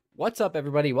What's up,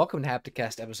 everybody? Welcome to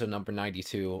Hapticast episode number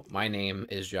 92. My name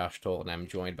is Josh Toll, and I'm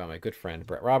joined by my good friend,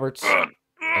 Brett Roberts.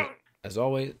 As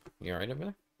always, you all right over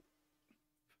there?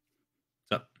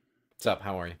 What's up? What's up?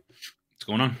 How are you? What's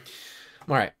going on?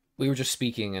 I'm all right. We were just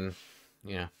speaking, and,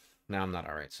 now I'm not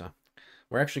all right, so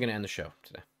we're actually going to end the show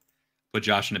today. Put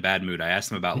Josh in a bad mood. I asked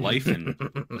him about life, and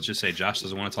let's just say Josh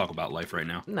doesn't want to talk about life right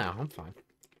now. No, I'm fine.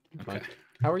 Okay. Fine.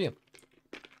 How are you?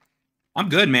 I'm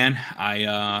good, man.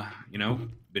 I,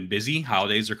 been busy.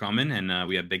 Holidays are coming, and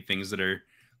we have big things that are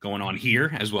going on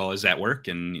here as well as at work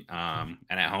and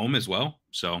at home as well.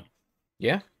 So,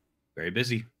 Yeah, very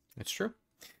busy. it's true.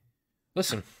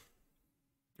 Listen,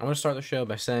 I want to start the show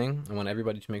by saying I want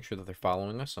everybody to make sure that they're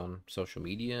following us on social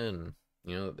media and,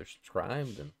 that they're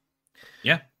subscribed and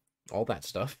all that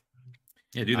stuff.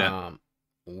 Yeah, do that.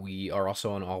 We are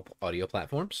also on all audio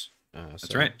platforms.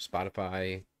 That's right.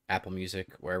 Spotify, Apple Music,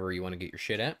 wherever you want to get your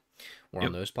shit at. We're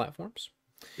on those platforms.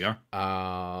 We are.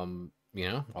 All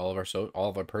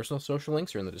of our personal social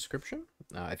links are in the description.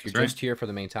 If you're That's just here for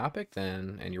the main topic,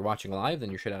 and you're watching live,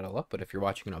 then you're shit out of luck. But if you're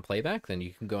watching it on playback, then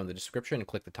you can go in the description and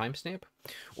click the timestamp,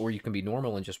 or you can be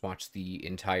normal and just watch the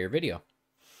entire video.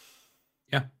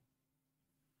 Yeah.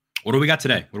 What do we got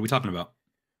today? What are we talking about?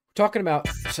 We're talking about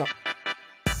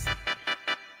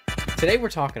Today we're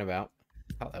talking about.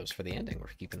 Oh, that was for the ending. We're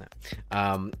keeping that.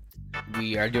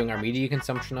 We are doing our media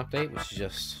consumption update, which is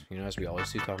just, as we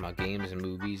always do, talking about games and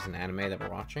movies and anime that we're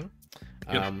watching.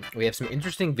 We have some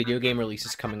interesting video game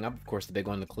releases coming up. Of course, the big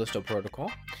one, the Callisto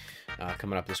Protocol,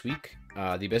 coming up this week.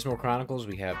 The Abysmal Chronicles,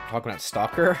 we have talking about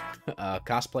Stalker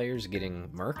cosplayers getting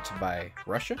murked by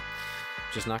Russia,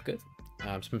 which is not good.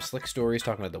 Some slick stories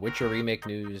talking about the Witcher remake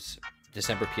news,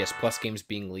 December PS Plus games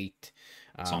being leaked.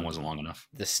 Song wasn't long enough.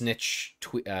 The snitch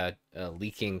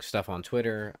leaking stuff on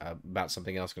Twitter about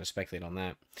something else. Going to speculate on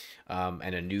that.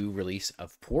 And a new release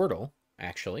of Portal,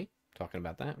 actually. Talking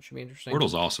about that, which should be interesting.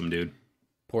 Portal's awesome, dude.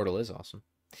 Portal is awesome.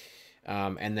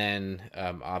 And then,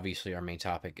 obviously, our main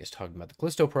topic is talking about the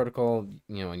Callisto Protocol,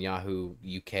 and Yahoo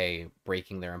UK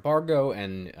breaking their embargo,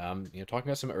 and, talking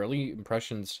about some early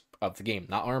impressions of the game.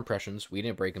 Not our impressions. We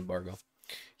didn't break embargo.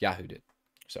 Yahoo did.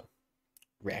 So,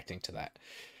 reacting to that.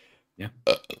 Yeah.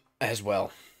 As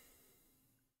well.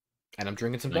 And I'm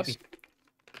drinking some Nice.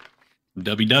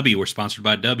 Dubby. We're sponsored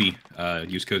by Dubby.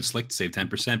 Use code SLICK to save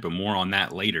 10%, but more on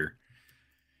that later.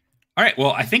 All right.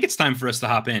 Well, I think it's time for us to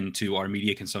hop into our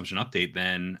media consumption update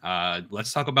then.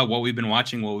 Let's talk about what we've been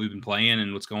watching, what we've been playing,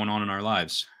 and what's going on in our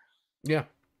lives. Yeah.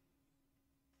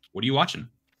 What are you watching?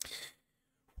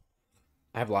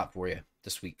 I have a lot for you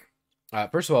this week.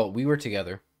 First of all, we were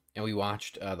together, and we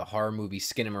watched the horror movie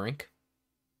Skinamarink.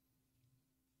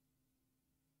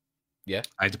 Yeah.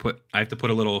 I have to put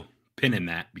a little pin in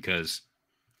that because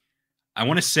I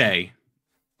want to say,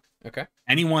 okay,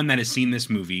 anyone that has seen this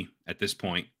movie at this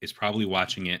point is probably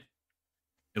watching it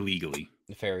illegally,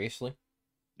 nefariously.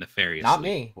 Nefariously. Not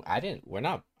me. I didn't break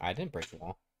the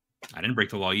law. I didn't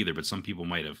break the law either, but some people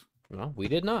might have. No, we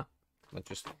did not.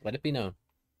 Just let it be known.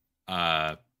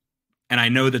 And I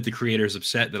know that the creator is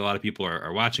upset that a lot of people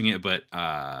are watching it, but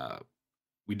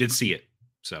we did see it,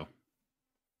 so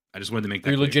I just wanted to make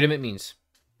that through clear. legitimate means.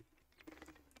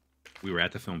 We were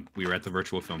at the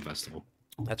virtual film festival.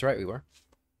 That's right, we were.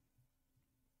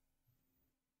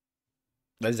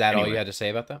 Is that all you had to say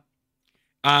about that?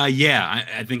 Yeah,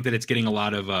 I think that it's getting a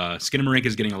lot of Skinamarink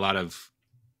is getting a lot of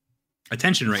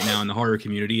attention right now in the horror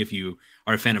community. If you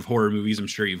are a fan of horror movies, I'm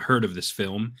sure you've heard of this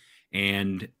film,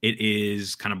 and it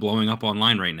is kind of blowing up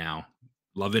online right now.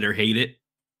 Love it or hate it,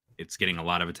 it's getting a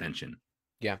lot of attention.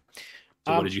 Yeah.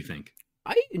 So what did you think?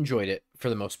 I enjoyed it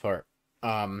for the most part.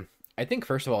 I think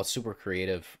first of all, it's super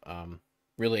creative.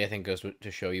 Really, I think goes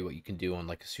to show you what you can do on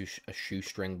like a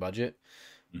shoestring budget.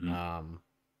 Mm-hmm.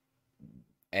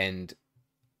 And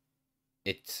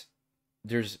let's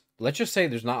just say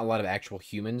there's not a lot of actual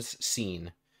humans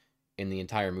seen in the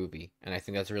entire movie, and I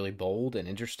think that's really bold and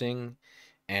interesting.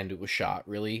 And it was shot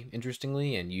really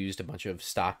interestingly and used a bunch of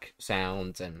stock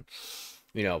sounds and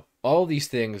all these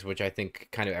things, which I think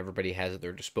kind of everybody has at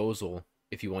their disposal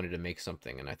if you wanted to make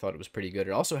something, and I thought it was pretty good.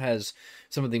 It also has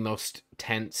some of the most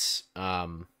tense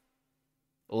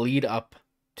lead up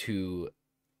to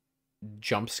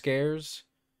jump scares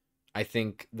I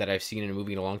think that I've seen in a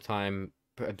movie in a long time.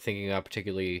 I'm thinking about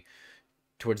particularly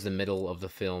towards the middle of the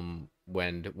film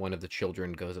when one of the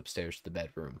children goes upstairs to the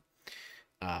bedroom.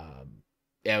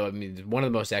 Yeah, I mean, one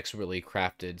of the most expertly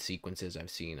crafted sequences I've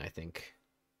seen, I think,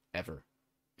 ever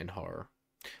in horror.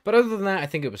 But other than that, I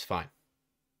think it was fine.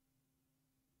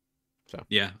 So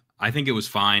yeah, I think it was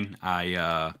fine.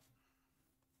 I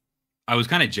I was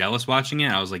kind of jealous watching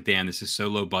it. I was like, damn, this is so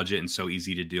low budget and so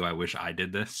easy to do. I wish I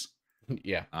did this.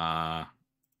 Yeah.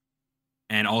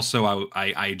 And also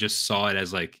I just saw it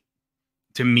as like,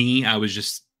 to me, I was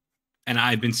just, and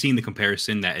I've been seeing the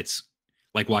comparison that it's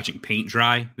like watching paint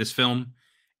dry, this film.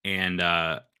 And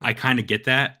I kind of get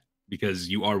that because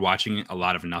you are watching a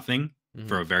lot of nothing Mm-hmm.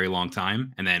 for a very long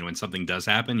time. And then when something does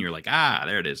happen, you're like, ah,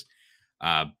 there it is.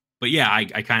 Uh, but yeah, I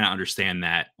kind of understand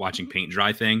that watching paint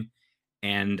dry thing.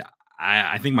 And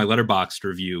I think my Letterboxd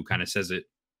review kind of says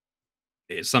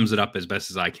it sums it up as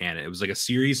best as I can. It was like a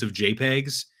series of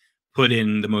JPEGs put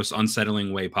in the most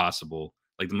unsettling way possible,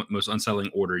 like the most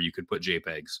unsettling order you could put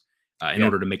JPEGs in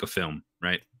order to make a film,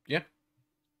 right? Yeah.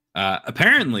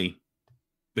 Apparently,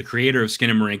 the creator of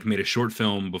Skinamarink made a short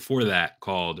film before that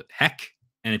called Heck,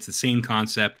 and it's the same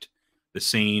concept, the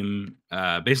same,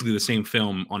 basically the same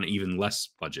film on an even less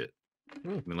budget,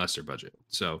 even lesser budget.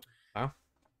 So, Wow.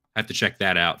 I have to check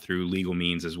that out through legal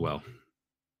means as well.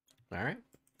 All right.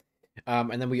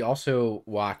 And then we also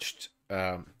watched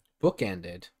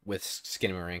bookended with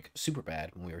Skinamarink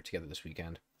Superbad when we were together this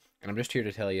weekend. And I'm just here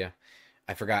to tell you,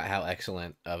 I forgot how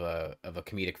excellent of a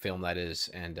comedic film that is,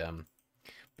 and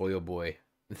boy oh boy,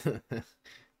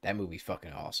 that movie's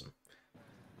fucking awesome.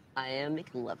 I am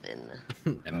McLovin.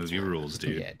 That movie rules,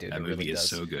 dude. Yeah, dude, that movie really is does.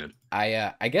 so good.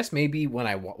 I guess maybe when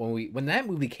that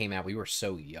movie came out, we were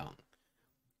so young.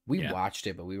 We watched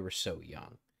it, but we were so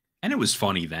young. And it was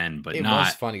funny then, but it not.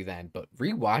 was funny then. But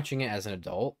rewatching it as an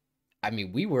adult, I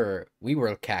mean, we were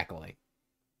cackling.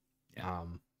 Yeah.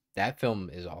 That film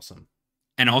is awesome.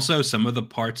 And also some of the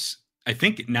parts, I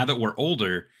think now that we're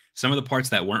older, some of the parts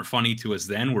that weren't funny to us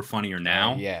then were funnier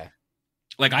now. Yeah.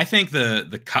 Like I think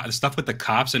the stuff with the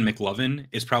cops and McLovin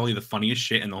is probably the funniest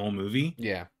shit in the whole movie.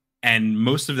 Yeah. And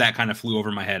most of that kind of flew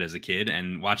over my head as a kid.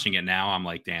 And watching it now, I'm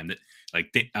like, damn, that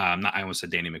like I almost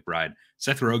said Danny McBride,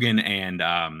 Seth Rogen, and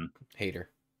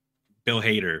Bill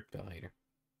Hader.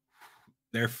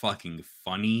 They're fucking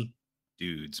funny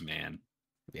dudes, man.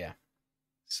 Yeah.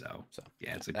 So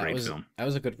yeah, it's a great film. That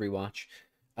was a good rewatch.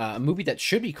 A movie that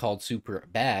should be called Super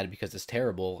Bad because it's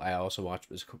terrible. I also watched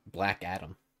was Black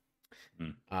Adam.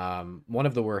 One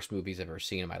of the worst movies I've ever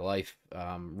seen in my life.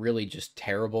 Really just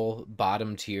terrible,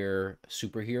 bottom tier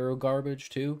superhero garbage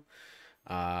too.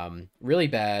 Really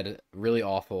bad, really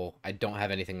awful. I don't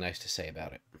have anything nice to say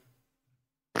about it.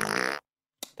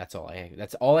 That's all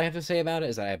I have to say about it,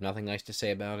 is that I have nothing nice to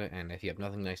say about it. And if you have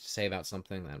nothing nice to say about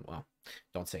something, then well,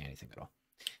 don't say anything at all.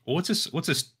 Well, what's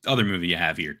this other movie you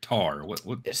have here? Tar. What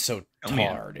It's so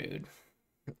Tar, dude.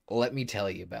 Let me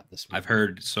tell you about this movie. I've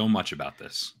heard so much about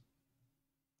this.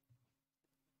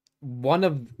 One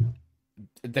of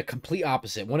the complete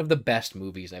opposite. One of the best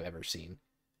movies I've ever seen.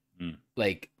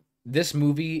 Like, this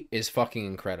movie is fucking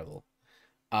incredible.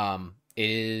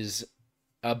 It's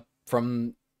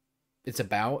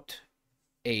about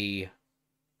a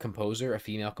composer, a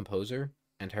female composer,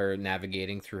 and her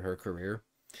navigating through her career.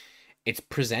 It's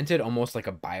presented almost like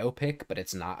a biopic, but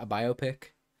it's not a biopic.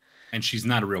 And she's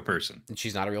not a real person. And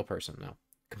she's not a real person, no.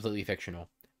 Completely fictional.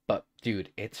 But,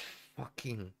 dude, it's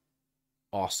fucking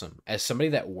awesome. As somebody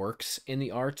that works in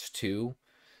the arts, too,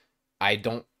 I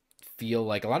don't feel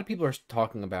like... A lot of people are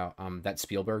talking about that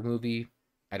Spielberg movie.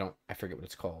 I forget what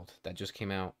it's called. That just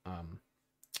came out.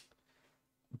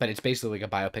 But it's basically like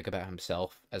a biopic about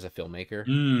himself as a filmmaker.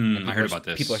 I heard about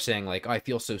this. People are saying, like, oh, I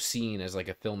feel so seen as, like,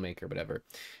 a filmmaker, whatever.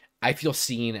 I feel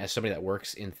seen as somebody that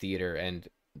works in theater and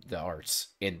the arts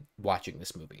in watching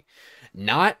this movie.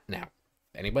 Not now.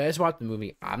 Anybody that's watched the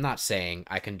movie, I'm not saying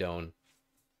I condone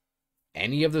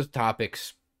any of the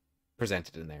topics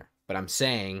presented in there, but I'm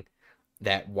saying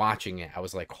that watching it, I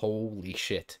was like, holy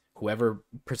shit. Whoever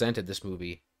presented this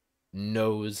movie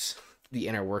knows the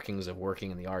inner workings of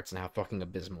working in the arts and how fucking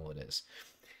abysmal it is.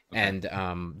 Okay. And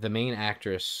the main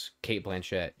actress, Cate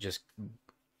Blanchett, just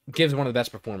gives one of the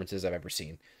best performances I've ever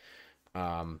seen.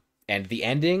 And the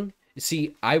ending,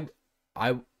 see, I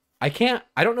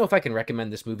don't know if I can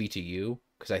recommend this movie to you,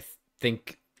 because I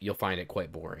think you'll find it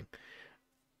quite boring.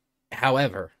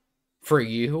 However, for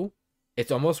you,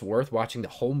 it's almost worth watching the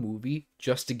whole movie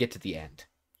just to get to the end.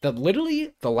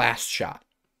 Literally the last shot.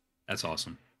 That's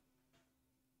awesome.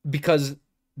 Because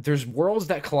there's worlds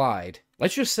that collide.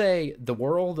 Let's just say the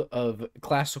world of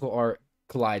classical art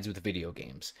collides with video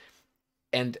games.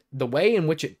 And the way in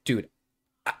which it... Dude,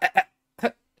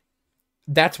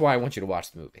 that's why I want you to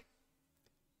watch the movie.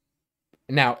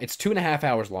 Now, it's 2.5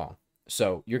 hours long.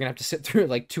 So you're going to have to sit through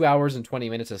like 2 hours and 20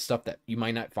 minutes of stuff that you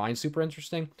might not find super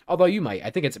interesting. Although you might. I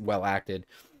think it's well acted.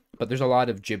 But there's a lot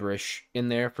of gibberish in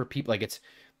there for people. Like,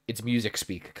 it's music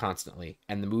speak constantly.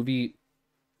 And the movie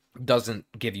doesn't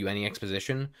give you any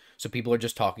exposition. So people are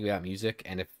just talking about music,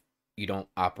 and if you don't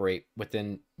operate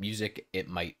within music, it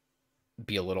might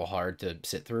be a little hard to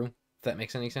sit through. If that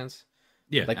makes any sense.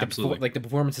 Yeah, Like absolutely. the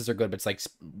performances are good, but it's like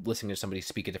listening to somebody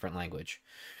speak a different language,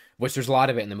 which there's a lot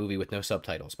of it in the movie with no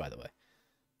subtitles, by the way,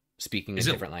 speaking Is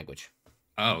in it? different language.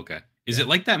 Oh, okay. Is Yeah. it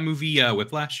like that movie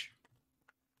Whiplash?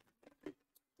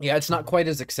 Yeah, it's not quite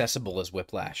as accessible as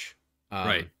Whiplash.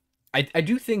 Right. I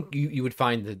do think you would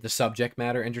find the subject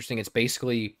matter interesting. It's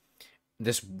basically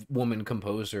this woman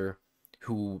composer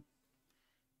who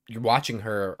you're watching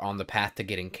her on the path to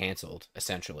getting canceled,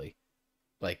 essentially.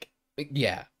 Like,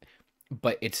 yeah,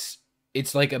 but it's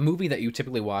like a movie that you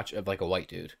typically watch of like a white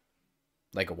dude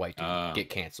Uh, get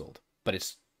canceled, but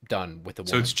it's done with a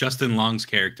so woman. it's Justin Long's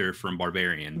character from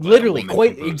Barbarian, but a Literally, woman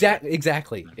quite composer. Okay.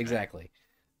 exactly.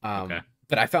 Okay.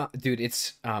 But I found, dude,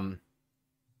 it's I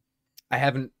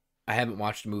haven't I haven't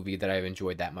watched a movie that I've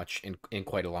enjoyed that much in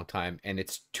quite a long time, and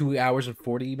it's 2 hours and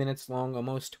 40 minutes long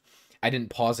almost. I didn't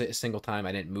pause it a single time.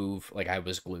 I didn't move. Like I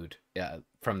was glued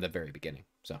from the very beginning.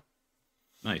 So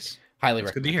Nice. highly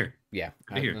That's good to recommend. hear. Yeah,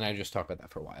 Good to hear. and I just talked about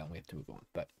that for a while, and we have to move on.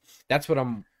 But that's what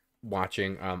I'm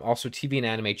watching. Also TV and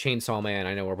anime. Chainsaw Man.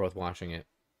 I know we're both watching it.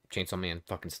 Chainsaw Man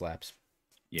fucking slaps.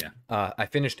 Yeah. I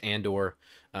finished Andor.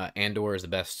 Andor is the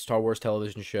best Star Wars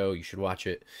television show. You should watch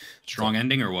it. Strong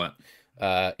ending or what?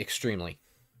 Extremely.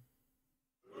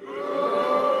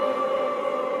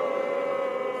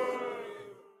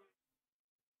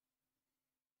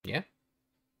 Yeah.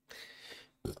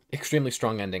 Extremely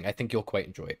strong ending. I think you'll quite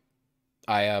enjoy it.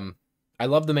 I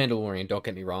love The Mandalorian, don't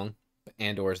get me wrong, but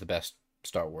Andor is the best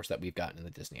Star Wars that we've gotten in the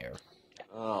Disney era.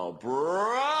 Oh,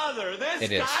 brother, this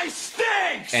It is. guy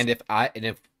stinks! And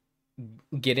if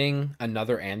getting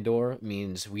another Andor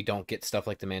means we don't get stuff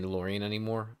like The Mandalorian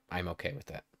anymore, I'm okay with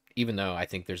that. Even though I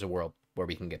think there's a world where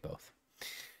we can get both.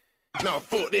 No,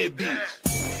 fuck that bitch.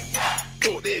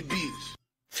 Fuck that bitch.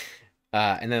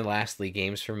 And then lastly,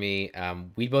 games for me.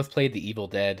 We both played the Evil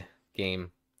Dead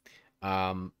game.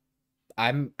 I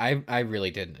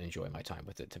really didn't enjoy my time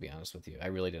with it, to be honest with you. I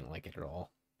really didn't like it at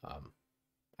all.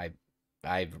 I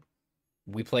I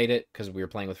we played it because we were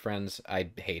playing with friends. I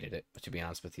hated it, to be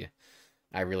honest with you.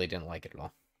 I really didn't like it at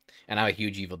all. And I'm a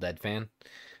huge Evil Dead fan.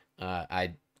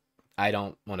 I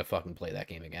don't want to fucking play that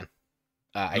game again.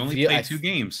 You only played two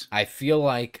games. I feel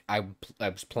like I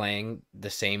was playing the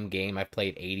same game I've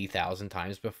played 80,000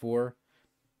 times before,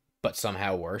 but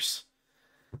somehow worse.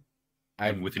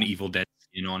 And with an Evil Dead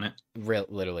skin on it.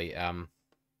 Literally,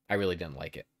 I really didn't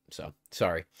like it. So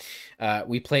sorry.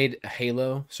 We played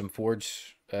Halo, some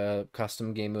Forge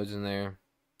custom game modes in there.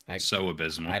 So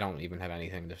abysmal. I don't even have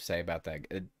anything to say about that.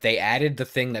 They added the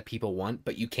thing that people want,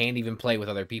 but you can't even play with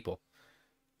other people.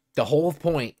 The whole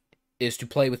point is to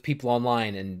play with people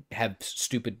online and have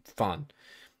stupid fun.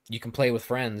 You can play with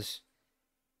friends,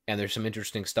 and there's some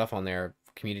interesting stuff on there,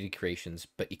 community creations,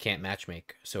 but you can't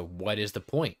matchmake. So what is the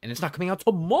point? And it's not coming out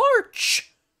till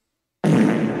March.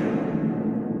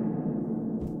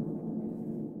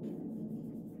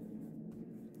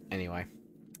 Anyway,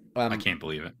 I can't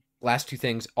believe it. last two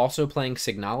things. Also playing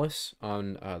Signalis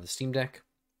on the Steam Deck,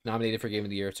 nominated for Game of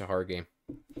the Year. It's a horror game.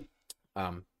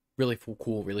 Really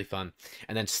cool, really fun.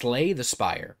 And then Slay the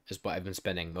Spire is what I've been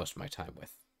spending most of my time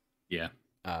with. Yeah.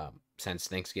 Since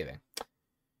Thanksgiving.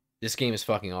 This game is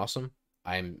fucking awesome.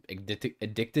 I'm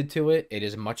addicted to it. It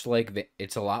is much like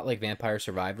it's a lot like Vampire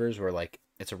Survivors, where like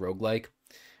it's a roguelike,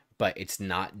 but it's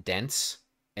not dense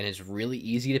and it's really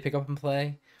easy to pick up and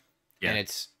play. Yeah.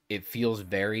 And it feels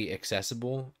very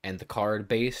accessible, and the card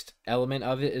based element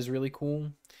of it is really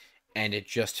cool. And it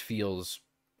just feels,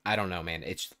 I don't know, man.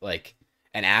 It's like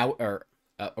an hour, or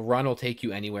a run will take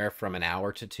you anywhere from an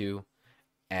hour to two.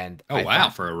 And oh wow,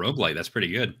 for a roguelite, that's pretty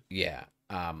good. Yeah.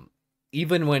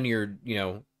 Even when you're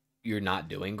not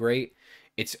doing great,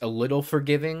 it's a little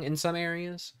forgiving in some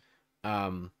areas.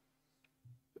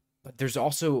 But there's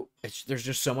also there's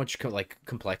just so much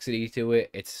complexity to it.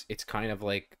 It's kind of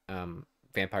like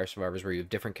Vampire Survivors, where you have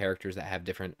different characters that have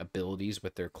different abilities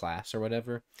with their class or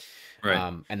whatever.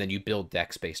 Right. And then you build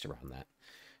decks based around that.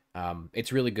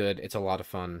 It's really good. It's a lot of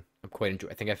fun. I'm quite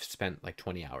enjoying. I think I've spent like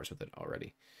 20 hours with it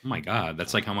already. Oh my god,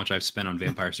 that's like how much I've spent on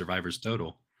Vampire Survivors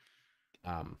total.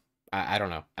 I don't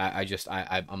know.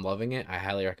 I'm loving it. I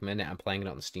highly recommend it. I'm playing it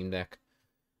on the Steam Deck.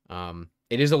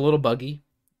 It is a little buggy.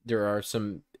 There are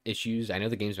some issues. I know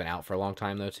the game's been out for a long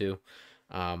time though too.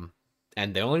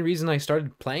 And the only reason I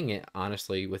started playing it,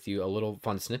 honestly, with you, a little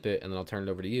fun snippet, and then I'll turn it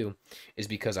over to you, is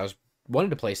because I wanted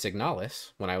to play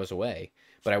Signalis when I was away,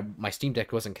 but my Steam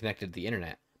Deck wasn't connected to the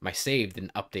internet. My save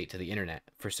didn't update to the internet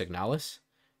for Signalis,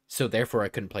 so therefore I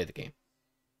couldn't play the game.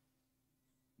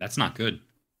 That's not good.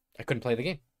 I couldn't play the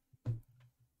game.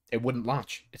 It wouldn't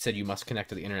launch. It said you must connect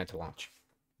to the internet to launch.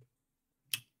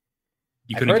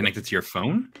 You couldn't connect it to your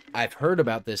phone? I've heard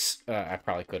about this. I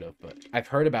probably could have, but I've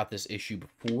heard about this issue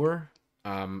before.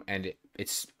 And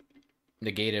it's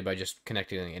negated by just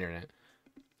connecting to the internet.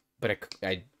 But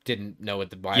I didn't know what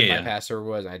the my password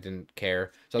was. I didn't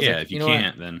care. So I was like, if you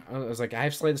can't, then I was like, I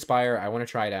have Slay the Spire. I want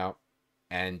to try it out,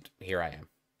 and here I am.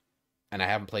 And I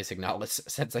haven't played Signalis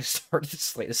since I started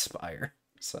Slay the Spire.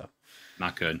 So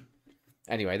not good.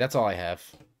 Anyway, that's all I have.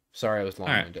 Sorry I was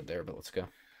long-winded there, but let's go.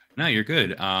 No, you're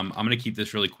good. I'm going to keep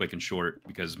this really quick and short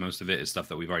because most of it is stuff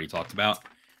that we've already talked about.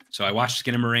 So I watched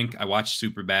Skinamarink. I watched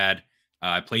Superbad.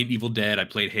 I played Evil Dead. I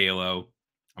played Halo.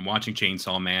 I'm watching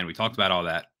Chainsaw Man. We talked about all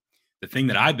that. The thing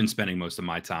that I've been spending most of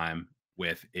my time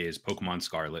with is Pokemon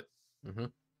Scarlet. Mm-hmm.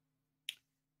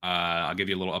 I'll give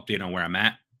you a little update on where I'm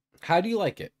at. How do you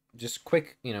like it? Just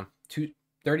quick,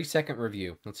 30-second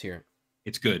review. Let's hear it.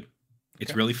 It's good.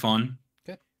 It's really fun.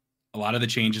 Good. A lot of the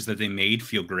changes that they made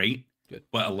feel great. Good.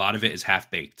 But a lot of it is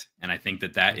half-baked. And I think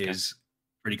that is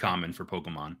pretty common for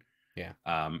Pokemon. Yeah.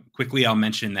 Quickly, I'll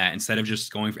mention that instead of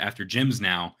just going after gyms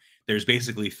now, there's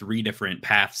basically 3 different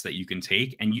paths that you can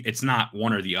take. And it's not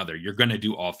one or the other. You're going to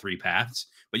do all 3 paths.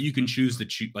 But you can choose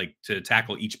to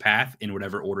tackle each path in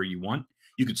whatever order you want.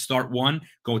 You could start one,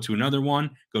 go to another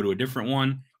one, go to a different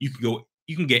one. You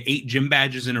can get 8 gym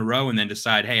badges in a row and then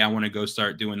decide, hey, I want to go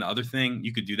start doing the other thing.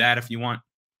 You could do that if you want.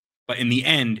 But in the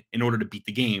end, in order to beat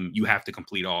the game, you have to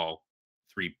complete all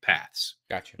 3 paths.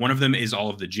 Gotcha. One of them is all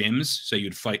of the gyms. So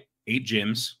you'd fight 8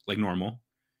 gyms like normal.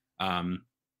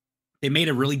 They made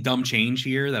a really dumb change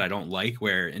here that I don't like,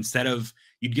 where instead of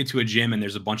you'd get to a gym and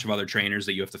there's a bunch of other trainers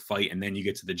that you have to fight and then you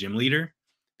get to the gym leader,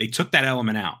 they took that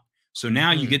element out. So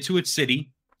now you get to a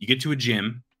city, you get to a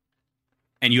gym,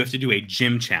 and you have to do a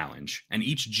gym challenge. And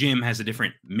each gym has a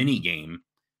different mini game.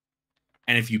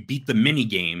 And if you beat the mini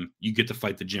game, you get to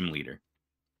fight the gym leader.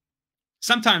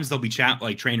 Sometimes there'll be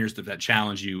trainers that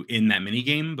challenge you in that mini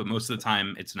game, but most of the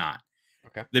time it's not.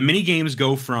 Okay. The mini games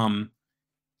go from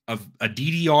a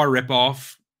DDR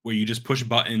ripoff where you just push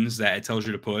buttons that it tells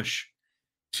you to push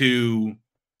to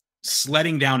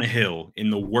sledding down a hill in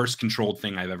the worst controlled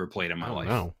thing I've ever played in my life.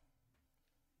 No.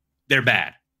 They're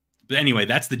bad. But anyway,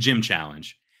 that's the gym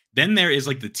challenge. Then there is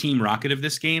like the Team Rocket of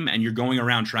this game, and you're going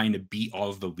around trying to beat all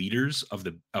of the leaders of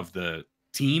the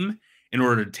team in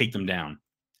order to take them down.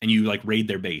 And you like raid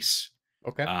their base.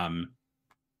 Okay.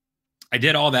 I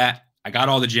did all that. I got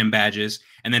all the gym badges.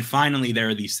 And then finally there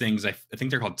are these things, I think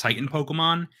they're called Titan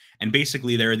Pokemon. And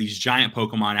basically there are these giant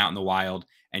Pokemon out in the wild,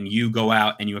 and you go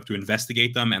out and you have to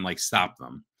investigate them and like stop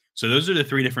them. So those are the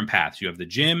 3 different paths. You have the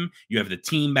gym, you have the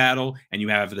team battle, and you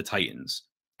have the Titans.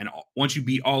 And once you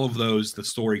beat all of those, the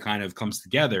story kind of comes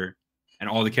together, and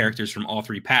all the characters from all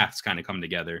 3 paths kind of come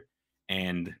together.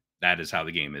 And that is how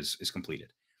the game is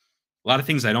completed. A lot of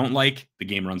things I don't like. The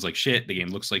game runs like shit. The game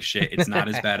looks like shit. It's not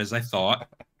as bad as I thought.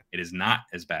 It is not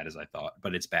as bad as I thought,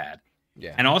 but it's bad.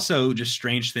 Yeah. And also just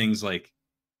strange things like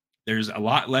there's a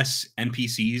lot less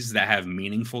NPCs that have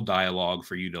meaningful dialogue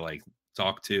for you to like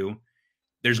talk to.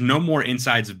 There's no more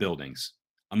insides of buildings.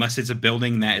 Unless it's a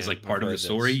building that is like part of the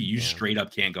story, you straight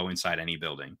up can't go inside any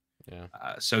building. Yeah.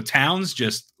 So towns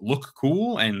just look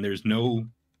cool, and there's no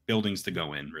buildings to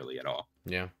go in really at all.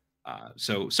 Yeah.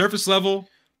 So surface level,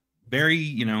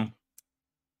 very,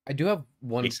 I do have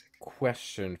one basic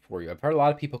question for you. I've heard a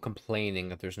lot of people complaining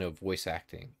that there's no voice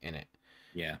acting in it.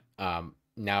 Yeah.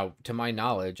 Now, to my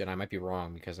knowledge, and I might be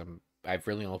wrong because I've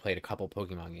really only played a couple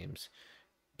Pokemon games.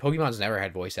 Pokemon's never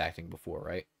had voice acting before,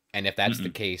 right? And if that's the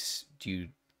case, do you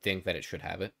think that it should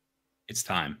have it? It's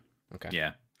time. Okay.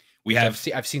 Yeah.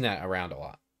 I've seen that around a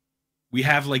lot. We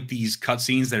have like these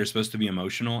cutscenes that are supposed to be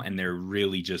emotional, and they're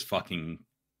really just fucking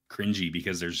cringy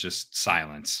because there's just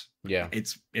silence. Yeah.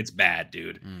 It's bad,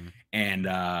 dude. And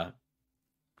I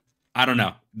don't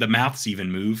know. The mouths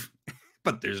even move,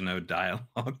 but there's no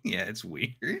dialogue. Yeah, it's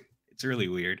weird. It's really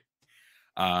weird.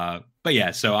 But yeah,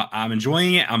 so I'm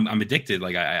enjoying it. I'm addicted.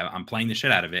 Like I'm playing the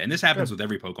shit out of it. And this happens with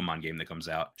every Pokemon game that comes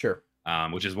out. Sure.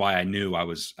 Which is why I knew I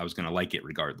was going to like it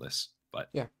regardless. But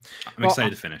yeah, I'm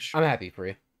excited to finish. I'm happy for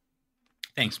you.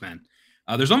 Thanks, man.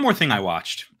 There's one more thing I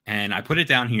watched, and I put it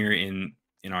down here in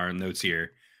our notes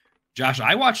here. Josh,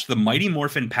 I watched the Mighty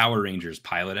Morphin Power Rangers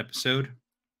pilot episode,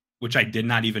 which I did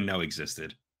not even know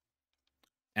existed.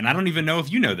 And I don't even know if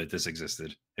you know that this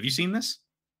existed. Have you seen this?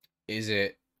 Is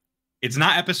it? It's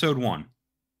not episode 1.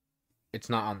 It's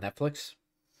not on Netflix?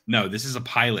 No, this is a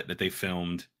pilot that they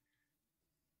filmed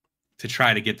to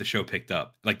try to get the show picked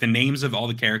up. Like the names of all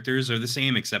the characters are the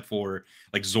same, except for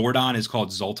like Zordon is called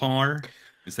Zoltar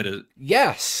instead of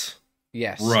Yes.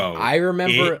 Bro. I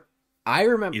remember I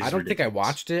remember. is I don't think I ridiculous.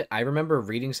 watched it. I remember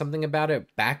reading something about it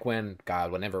back when,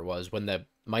 God, whenever it was, when the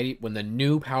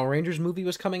new Power Rangers movie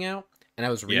was coming out, and I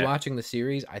was Yeah, rewatching the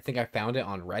series. I think I found it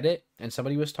on Reddit, and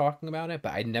somebody was talking about it,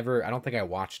 but I never. I don't think I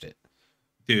watched it.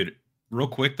 dude. Real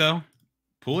quick though,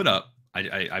 pull it up.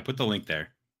 I put the link there.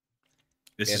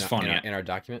 This is funny. In our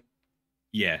document.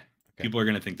 Yeah, Okay. people are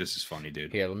gonna think this is funny,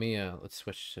 dude. Here, let me. Let's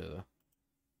switch to.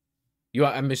 You.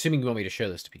 I'm assuming you want me to show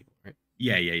this to people, right?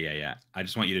 Yeah. I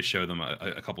just want you to show them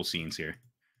a couple scenes here.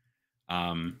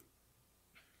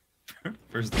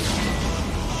 First,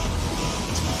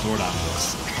 Zordon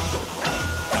looks.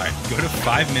 All right, go to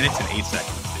 5 minutes and 8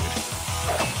 seconds, dude.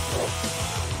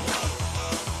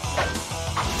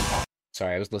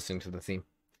 Sorry, I was listening to the theme.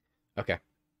 Okay.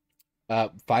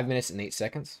 5 minutes and 8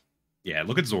 seconds. Yeah,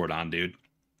 look at Zordon, dude.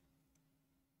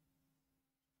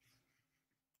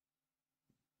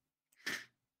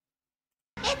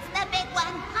 It's the big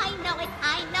one.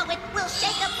 I know it. We'll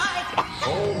shake apart.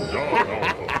 Oh,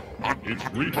 no. It's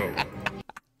Rito.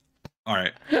 All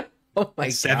right, Oh my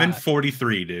god.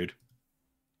 7:43, dude.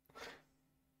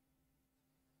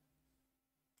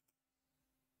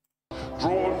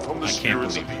 Drawn from the I can't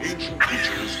spirits of the believe this. ancient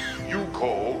creatures you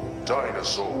call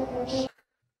dinosaurs.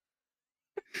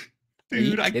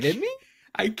 Dude, Are you kidding me?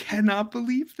 I cannot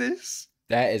believe this.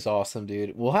 That is awesome,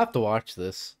 dude. We'll have to watch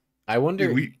this. I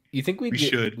wonder. Dude, you think we'd we get?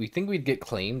 should. We think we'd get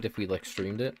claimed if we like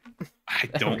streamed it? I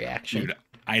That don't, reaction. dude.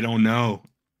 I don't know.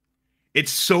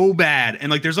 It's so bad,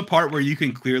 and like, there's a part where you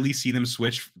can clearly see them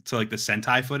switch to like the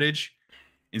Sentai footage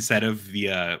instead of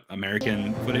the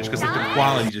American footage because like the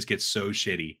quality just gets so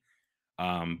shitty.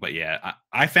 But yeah,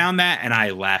 I found that and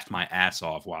I laughed my ass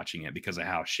off watching it because of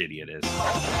how shitty it is.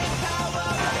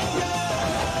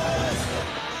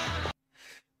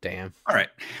 Damn. All right,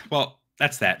 well,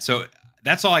 that's that. So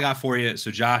that's all I got for you.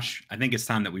 So Josh, I think it's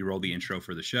time that we roll the intro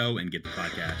for the show and get the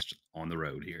podcast on the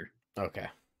road here, Okay.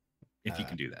 if you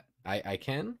can do that. I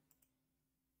can.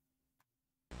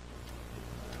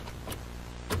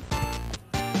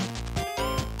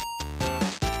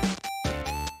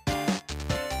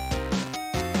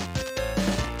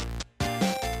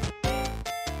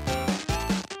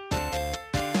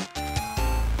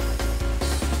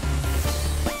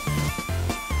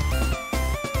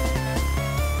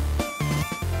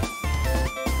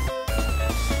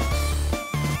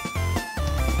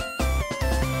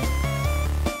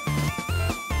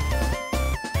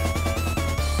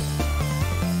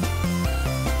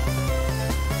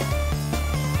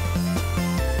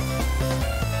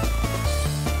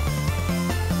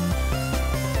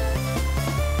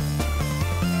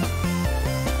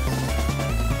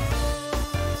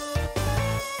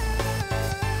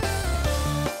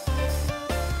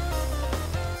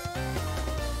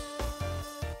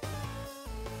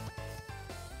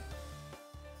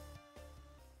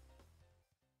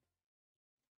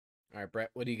 All right, Brett.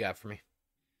 What do you got for me?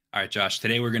 All right, Josh.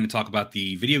 Today we're going to talk about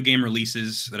the video game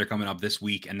releases that are coming up this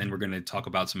week, and then we're going to talk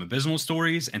about some abysmal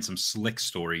stories and some slick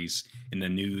stories in the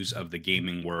news of the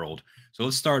gaming world. So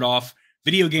let's start off.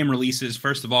 Video game releases.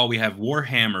 First of all, we have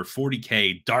Warhammer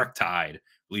 40K Dark Tide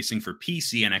releasing for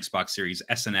PC and Xbox Series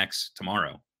S and X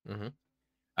tomorrow. Mm-hmm.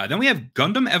 Then we have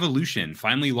Gundam Evolution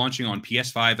finally launching on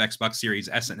PS5, Xbox Series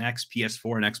S and X,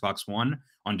 PS4, and Xbox One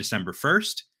on December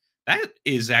 1st. That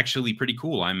is actually pretty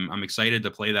cool. I'm excited to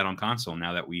play that on console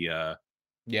now that we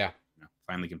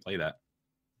finally can play that.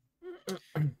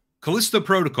 Callisto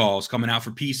Protocol is coming out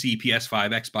for PC, PS5,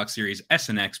 Xbox Series S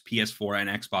and X, PS4, and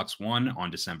Xbox One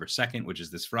on December 2nd, which is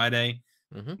this Friday.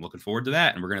 Mm-hmm. Looking forward to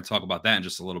that, and we're going to talk about that in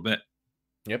just a little bit.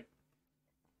 Yep.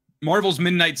 Marvel's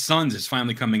Midnight Suns is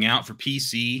finally coming out for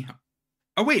PC.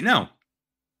 Oh, wait, no.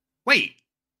 Wait.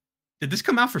 Did this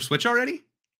come out for Switch already?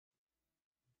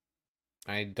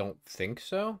 I don't think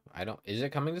so. I don't. Is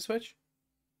it coming to Switch?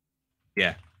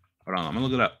 Yeah. Hold on. I'm going to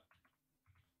look it up.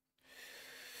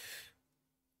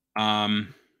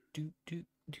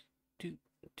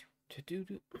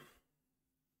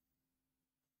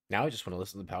 Now I just want to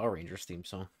listen to the Power Rangers theme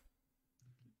song.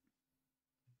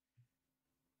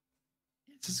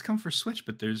 It says come for Switch,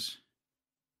 but there's...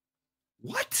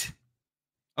 What?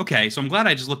 Okay, so I'm glad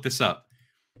I just looked this up.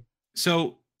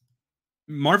 So,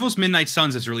 Marvel's Midnight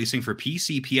Suns is releasing for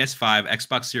PC, PS5,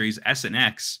 Xbox Series S and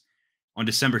X on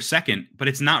December 2nd, but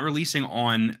it's not releasing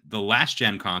on the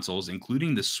last-gen consoles,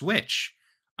 including the Switch,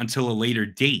 until a later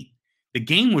date. The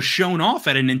game was shown off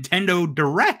at a Nintendo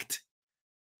Direct.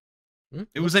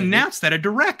 It was announced at a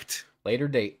Direct. Later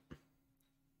date.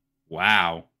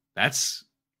 Wow. That's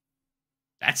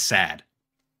sad.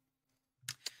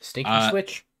 Stinky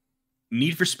Switch.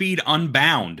 Need for Speed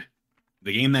Unbound,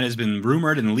 the game that has been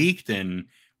rumored and leaked and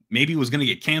maybe was going to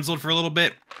get canceled for a little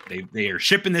bit. They are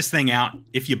shipping this thing out.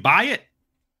 If you buy it,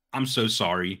 I'm so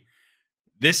sorry.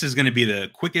 This is going to be the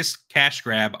quickest cash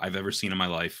grab I've ever seen in my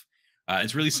life.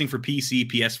 It's releasing for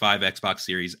PC, PS5, Xbox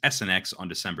Series S and X on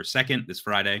December 2nd, this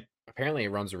Friday. Apparently, it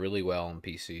runs really well on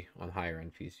PC, on higher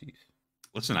end PCs.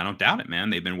 Listen, I don't doubt it, man.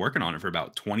 They've been working on it for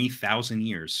about 20,000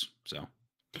 years. So,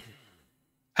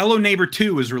 Hello Neighbor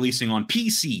 2 is releasing on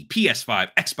PC, PS5,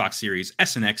 Xbox Series,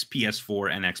 S and X,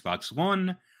 PS4, and Xbox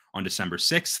One on December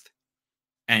 6th.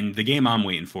 And the game I'm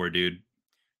waiting for, dude,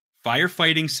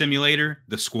 Firefighting Simulator,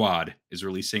 The Squad, is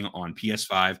releasing on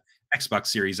PS5, Xbox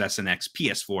Series S and X,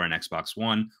 PS4, and Xbox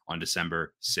One on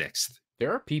December 6th.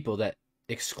 There are people that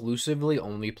exclusively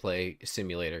only play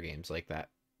simulator games like that.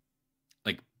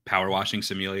 Like Power Washing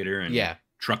Simulator and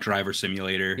Truck Driver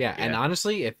Simulator. Yeah, and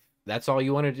honestly, if that's all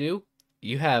you want to do,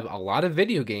 you have a lot of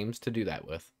video games to do that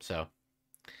with. So,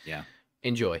 yeah,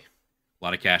 enjoy. A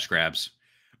lot of cash grabs.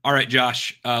 All right,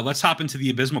 Josh, let's hop into the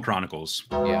Abysmal Chronicles.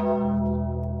 Yeah.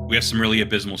 We have some really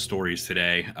abysmal stories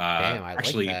today. Damn, I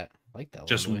actually, like that. I like that.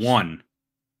 Just one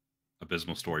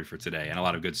abysmal story for today, and a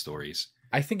lot of good stories.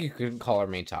 I think you could call our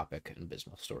main topic an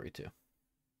abysmal story too.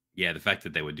 Yeah, the fact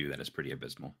that they would do that is pretty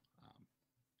abysmal.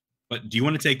 But do you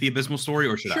want to take the abysmal story,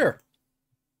 or should I? Sure.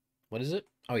 What is it?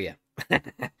 Oh yeah.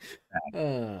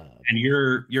 And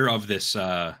you're of this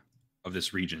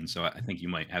region, so I think you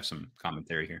might have some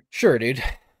commentary here. Sure, dude.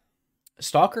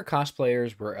 Stalker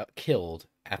cosplayers were killed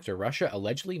after Russia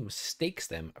allegedly mistakes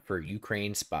them for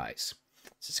Ukraine spies.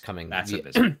 This is coming. That's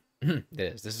abysmal. It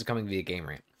is. This is coming via Game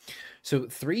Rant. So,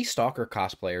 3 Stalker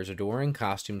cosplayers adoring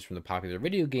costumes from the popular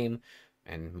video game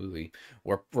and movie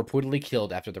were reportedly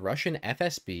killed after the Russian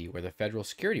FSB, or the Federal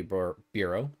Security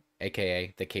Bureau,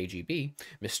 aka the KGB,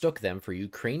 mistook them for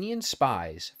Ukrainian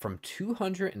spies from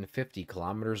 250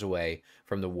 kilometers away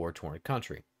from the war-torn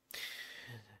country.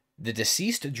 The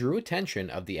deceased drew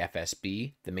attention of the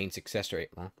FSB, the main successor.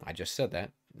 Well, I just said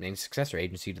that. Main successor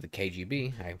agency to the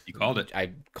KGB. You called it.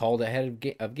 I called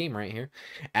ahead of game right here.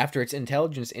 After its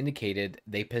intelligence indicated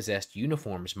they possessed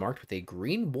uniforms marked with a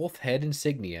green wolf head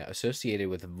insignia associated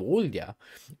with Volya,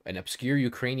 an obscure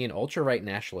Ukrainian ultra-right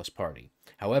nationalist party.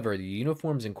 However, the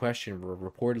uniforms in question were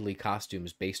reportedly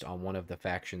costumes based on one of the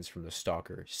factions from the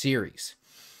Stalker series.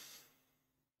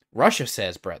 Russia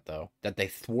says, Brett, though, that they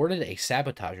thwarted a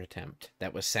sabotage attempt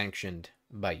that was sanctioned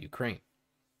by Ukraine.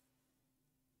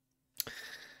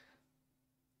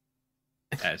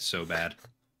 That's so bad.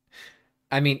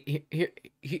 I mean,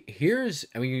 here's...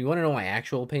 I mean, you want to know my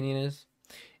actual opinion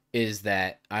is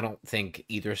that I don't think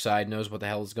either side knows what the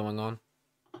hell is going on.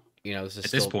 You know, At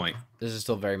this point, this is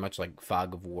still very much like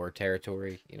fog of war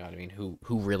territory. You know what I mean? Who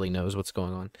really knows what's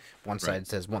going on? One side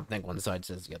says one thing, one side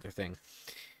says the other thing.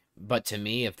 But to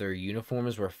me, if their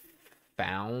uniforms were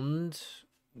found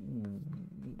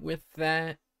with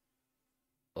that,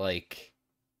 like,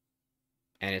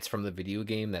 and it's from the video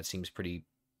game, that seems pretty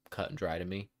cut and dry to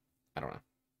me. I don't know.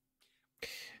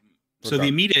 So the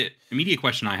immediate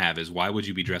question I have is, why would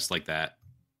you be dressed like that?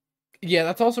 Yeah,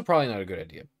 that's also probably not a good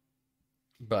idea.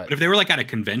 But if they were like at a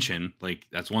convention, like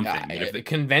that's one thing. But if the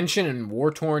convention in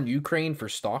war-torn Ukraine for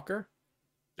Stalker?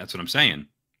 That's what I'm saying.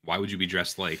 Why would you be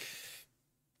dressed like...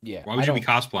 Yeah. Why would you be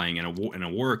cosplaying in a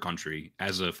war country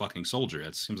as a fucking soldier?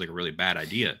 That seems like a really bad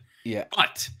idea. Yeah.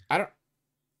 But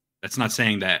that's not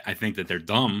saying that I think that they're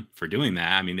dumb for doing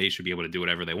that. I mean, they should be able to do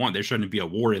whatever they want. There shouldn't be a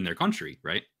war in their country,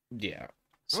 right? Yeah.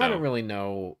 So, I don't really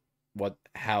know what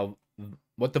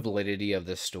the validity of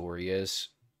this story is,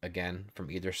 again, from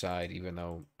either side, even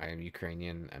though I am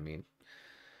Ukrainian. I mean,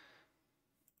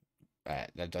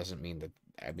 that doesn't mean that,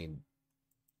 I mean,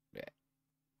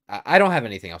 I don't have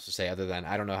anything else to say other than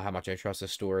I don't know how much I trust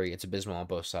this story. It's abysmal on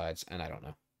both sides, and I don't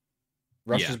know.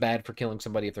 Russia's bad for killing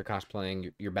somebody if they're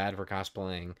cosplaying. You're bad for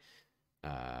cosplaying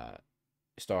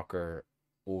Stalker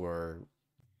or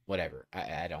whatever.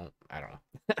 I don't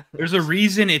know. There's a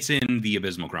reason it's in the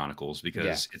Abysmal Chronicles,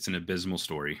 because it's an abysmal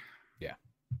story. Yeah.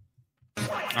 All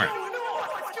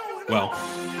right. Well,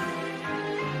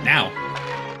 now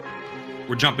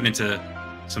we're jumping into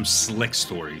some slick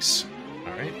stories.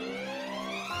 All right.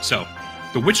 So,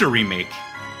 the Witcher remake.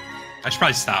 I should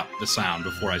probably stop the sound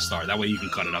before I start. That way you can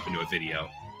cut it up into a video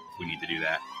if we need to do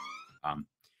that.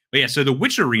 But yeah, so the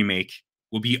Witcher remake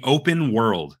will be open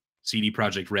world. CD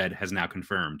Projekt Red has now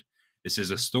confirmed. This is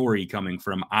a story coming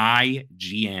from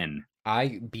IGN.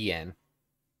 IBN.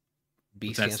 B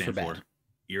What's that stands stand for for?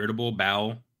 Irritable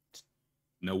bowel.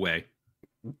 No way.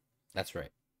 That's right.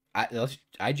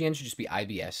 IGN should just be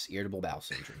IBS, irritable bowel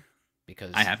syndrome, because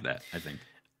I have that, I think.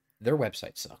 Their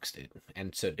website sucks, dude.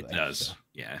 And so it does. So.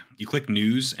 Yeah. You click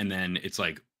news and then it's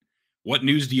like what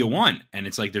news do you want? And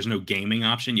it's like there's no gaming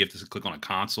option. You have to click on a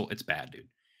console. It's bad, dude.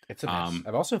 It's a mess.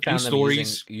 I've also found them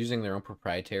stories using their own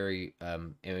proprietary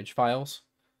image files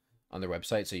on their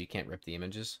website, so you can't rip the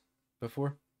images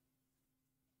before.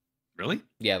 Really?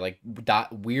 Yeah, like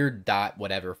weird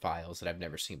whatever files that I've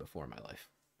never seen before in my life.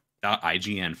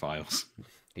 .ign files.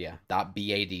 Yeah,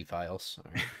 .bad files.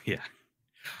 All right.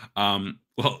 Yeah.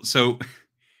 Well, so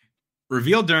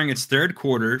revealed during its third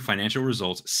quarter financial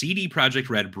results, CD Projekt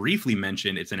Red briefly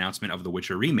mentioned its announcement of The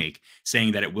Witcher remake,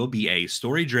 saying that it will be a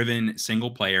story-driven,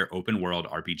 single-player, open-world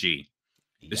RPG.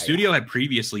 The studio had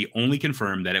previously only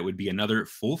confirmed that it would be another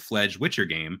full-fledged Witcher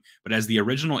game, but as the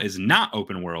original is not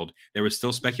open world, there was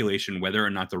still speculation whether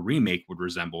or not the remake would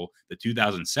resemble the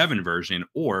 2007 version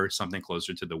or something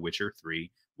closer to The Witcher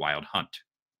 3 Wild Hunt.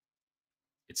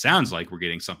 It sounds like we're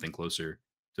getting something closer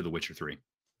to The Witcher 3.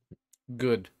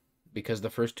 Good, because the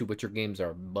first two Witcher games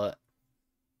are butt.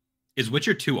 Is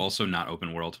Witcher 2 also not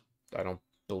open world? I don't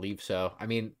believe so. I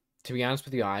mean, to be honest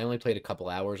with you, I only played a couple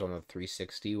hours on the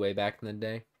 360 way back in the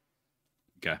day.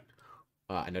 Okay.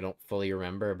 And I don't fully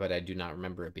remember, but I do not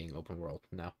remember it being open world.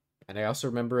 No. And I also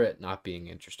remember it not being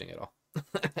interesting at all.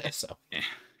 So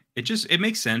it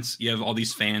makes sense. You have all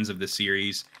these fans of the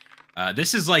series.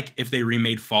 This is like if they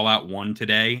remade Fallout 1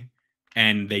 today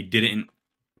and they didn't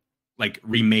like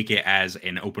remake it as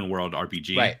an open world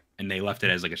RPG, right, and they left it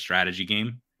as like a strategy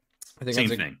game. I think same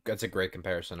thing. That's a great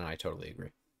comparison, and I totally agree.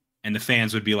 And the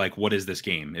fans would be like, what is this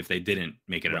game if they didn't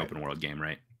make it an open world game,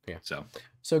 right? Yeah.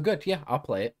 So good. Yeah, I'll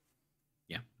play it.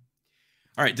 Yeah.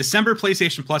 All right. December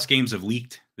PlayStation Plus games have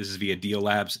leaked. This is via Deal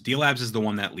Labs. Deal Labs is the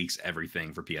one that leaks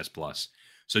everything for PS Plus.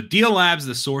 So Deal Labs,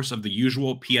 the source of the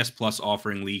usual PS Plus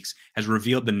offering leaks, has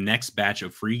revealed the next batch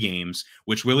of free games,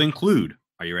 which will include,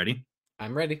 are you ready?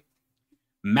 I'm ready.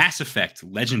 Mass Effect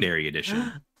Legendary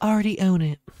Edition. Already own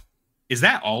it. Is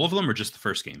that all of them or just the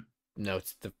first game? No,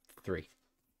 it's the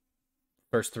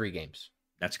first three games.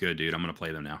 That's good, dude. I'm going to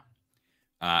play them now.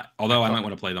 Although I might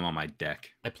want to play them on my deck.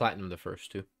 I platinumed the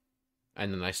first two.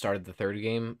 And then I started the third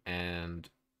game, and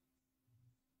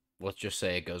let's just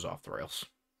say it goes off the rails.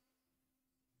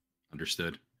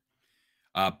 Understood.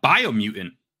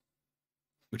 Biomutant,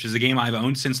 which is a game I've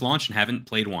owned since launch and haven't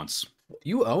played once.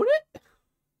 You own it?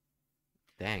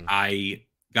 Dang. I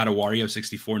got a Wario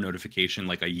 64 notification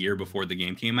like a year before the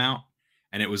game came out,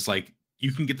 and it was like,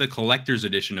 you can get the collector's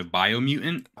edition of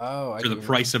Biomutant for the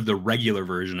price of the regular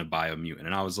version of Biomutant.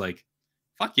 And I was like,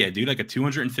 fuck yeah, dude, like a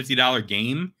 $250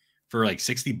 game for like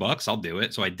 $60, I'll do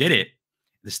it. So I did it.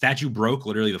 The statue broke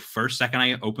literally the first second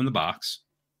I opened the box,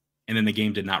 and then the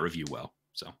game did not review well.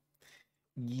 So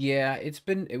yeah,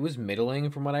 it was middling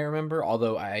from what I remember,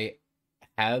 although I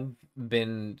have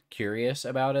been curious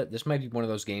about it. This might be one of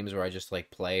those games where I just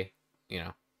like play,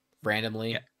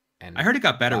 randomly. Yeah. And I heard it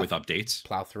got better with updates.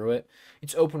 Plow through it.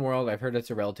 It's open world. I've heard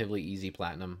it's a relatively easy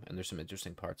platinum, and there's some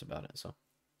interesting parts about it. So,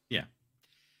 yeah.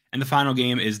 And the final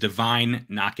game is Divine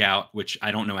Knockout, which I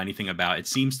don't know anything about. It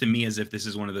seems to me as if this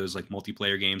is one of those like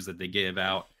multiplayer games that they give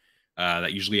out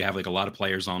that usually have like a lot of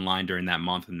players online during that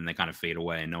month, and then they kind of fade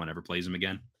away and no one ever plays them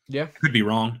again. Yeah, could be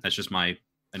wrong. That's just my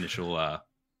initial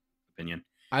opinion.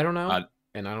 I don't know,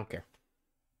 and I don't care.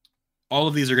 All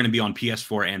of these are going to be on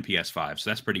PS4 and PS5, so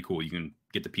that's pretty cool. You can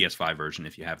get the PS5 version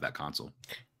if you have that console.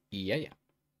 Yeah.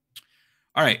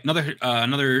 All right,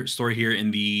 another story here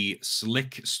in the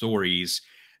Slick Stories.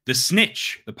 The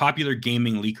Snitch, the popular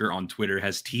gaming leaker on Twitter,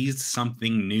 has teased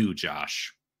something new,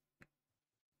 Josh.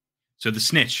 So the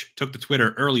Snitch took to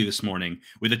Twitter early this morning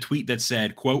with a tweet that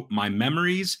said, quote, "My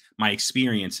memories, my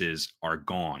experiences are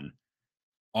gone.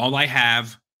 All I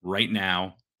have right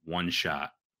now, one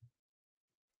shot."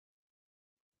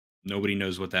 Nobody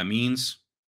knows what that means.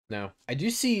 No. I do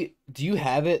see... Do you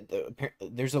have it?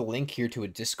 There's a link here to a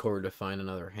Discord to find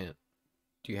another hint.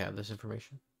 Do you have this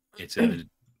information? It's in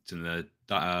the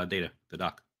data, the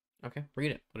doc. Okay, read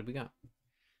it. What have we got?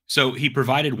 So he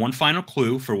provided one final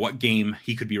clue for what game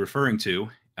he could be referring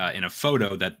to in a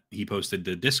photo that he posted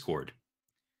to Discord.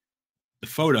 The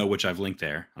photo, which I've linked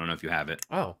there. I don't know if you have it.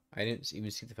 Oh, I didn't even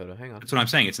see the photo. Hang on. That's what I'm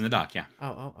saying. It's in the doc, yeah.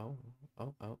 Oh,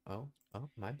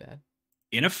 my bad.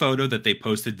 In a photo that they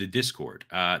posted to Discord,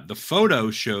 the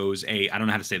photo shows I don't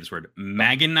know how to say this word,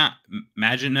 Maginot.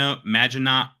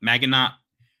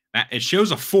 It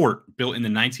shows a fort built in the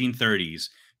 1930s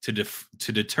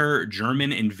to deter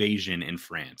German invasion in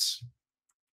France.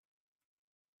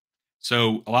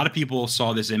 So a lot of people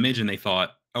saw this image and they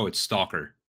thought, oh, it's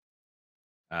Stalker,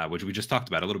 which we just talked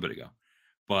about a little bit ago.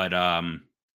 But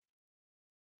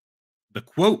the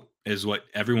quote is what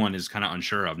everyone is kind of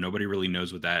unsure of. Nobody really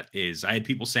knows what that is. I had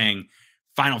people saying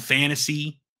Final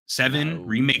Fantasy VII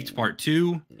Remaked Part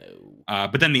 2. No.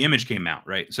 But then the image came out,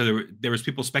 right? So there was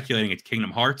people speculating it's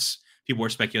Kingdom Hearts. People were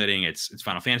speculating it's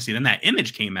Final Fantasy. Then that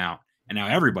image came out, and now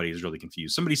everybody is really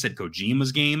confused. Somebody said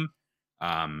Kojima's game.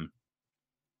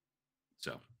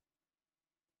 So,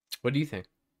 What do you think?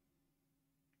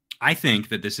 I think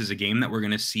that this is a game that we're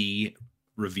going to see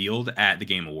revealed at the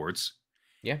Game Awards.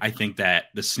 Yeah. I think that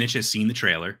the Snitch has seen the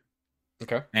trailer.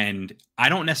 Okay. And I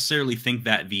don't necessarily think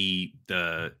that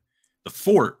the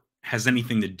fort has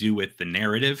anything to do with the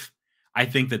narrative. I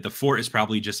think that the fort is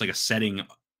probably just like a setting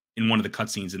in one of the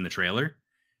cutscenes in the trailer.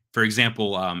 For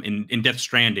example, in Death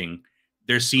Stranding,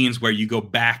 there's scenes where you go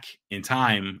back in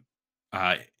time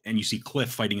and you see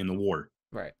Cliff fighting in the war.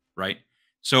 Right. Right.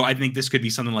 So I think this could be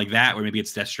something like that, or maybe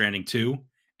it's Death Stranding 2,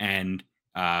 and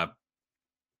a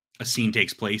scene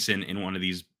takes place in one of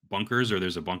these bunkers, or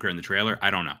there's a bunker in the trailer.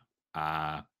 I don't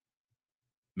know.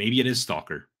 Maybe it is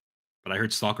Stalker, but I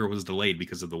heard Stalker was delayed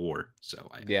because of the war. So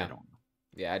I don't know.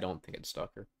 Yeah, I don't think it's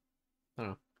Stalker. I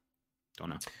don't know. Don't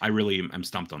know. I really am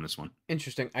stumped on this one.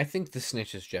 Interesting. I think the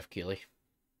Snitch is Jeff Keighley.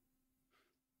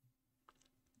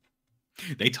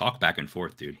 They talk back and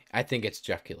forth, dude. I think it's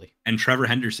Jeff Keighley. And Trevor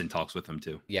Henderson talks with him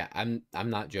too. Yeah, I'm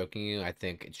not joking you. I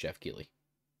think it's Jeff Keighley.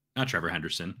 Not Trevor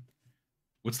Henderson.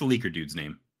 What's the leaker dude's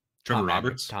name? Trevor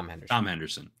Roberts? Tom Henderson. Tom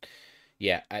Henderson.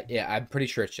 Yeah, I'm pretty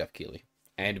sure it's Jeff Keighley.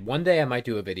 And one day I might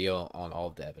do a video on all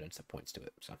of the evidence that points to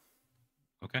it. So,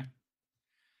 okay.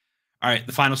 All right,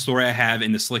 the final story I have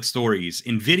in the Slick Stories.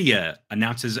 NVIDIA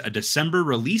announces a December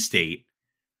release date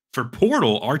for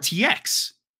Portal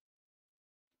RTX.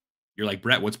 You're like,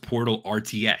 Brett, what's Portal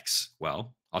RTX?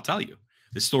 Well, I'll tell you.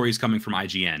 This story is coming from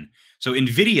IGN. So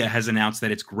NVIDIA has announced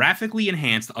that its graphically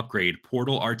enhanced upgrade,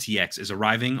 Portal RTX, is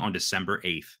arriving on December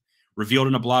 8th. Revealed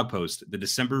in a blog post, the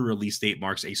December release date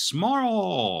marks a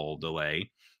small delay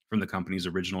from the company's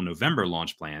original November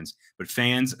launch plans, but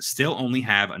fans still only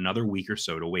have another week or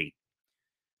so to wait.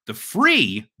 The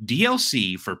free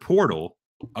DLC for Portal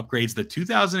upgrades the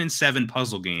 2007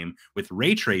 puzzle game with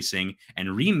ray tracing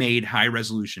and remade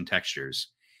high-resolution textures.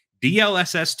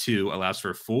 DLSS 2 allows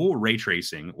for full ray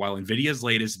tracing, while NVIDIA's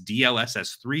latest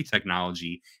DLSS 3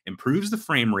 technology improves the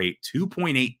frame rate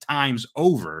 2.8 times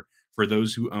over for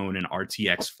those who own an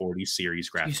RTX 40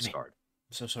 series graphics card.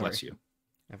 I'm so sorry. Bless you.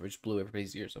 I just blew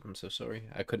everybody's ears up. I'm so sorry.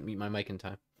 I couldn't mute my mic in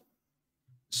time.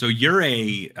 So you're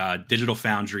a Digital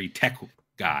Foundry tech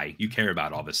guy. You care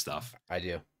about all this stuff. I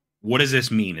do. What does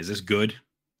this mean? Is this good?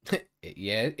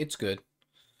 Yeah, it's good.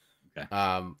 Okay.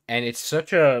 And it's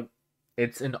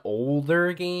an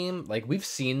older game. Like, we've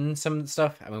seen some of the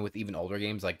stuff. I mean, with even older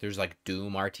games, like there's like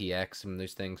Doom RTX and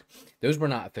those things. Those were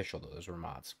not official though. Those were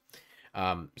mods.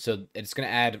 So it's gonna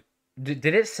add. Did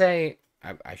it say?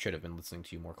 I should have been listening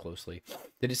to you more closely.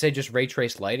 Did it say just ray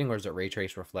trace lighting, or is it ray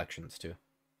trace reflections too?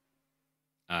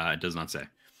 It does not say.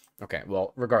 Okay.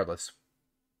 Well, regardless.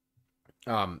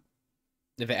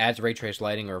 If it adds ray trace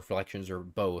lighting or reflections or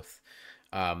both,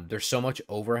 there's so much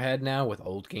overhead now with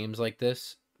old games like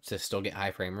this to still get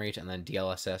high frame rates, and then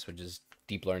DLSS, which is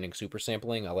deep learning super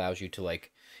sampling, allows you to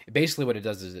like basically what it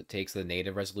does is it takes the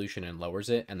native resolution and lowers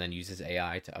it, and then uses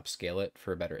AI to upscale it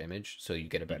for a better image, so you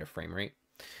get a better frame rate.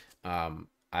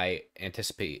 I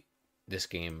anticipate this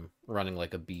game running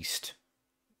like a beast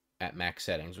at max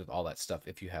settings with all that stuff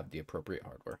if you have the appropriate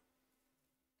hardware.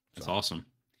 That's awesome.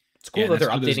 It's cool that they're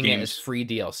updating it games... as free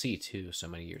DLC too so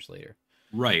many years later.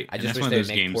 Right. I just wish they would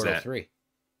make Portal 3.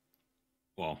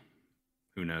 Well,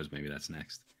 who knows? Maybe that's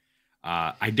next.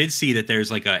 I did see that there's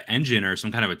like an engine or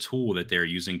some kind of a tool that they're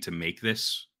using to make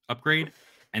this upgrade,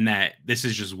 and that this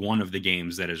is just one of the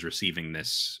games that is receiving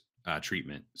this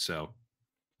treatment. So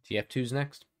TF2's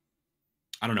next.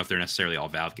 I don't know if they're necessarily all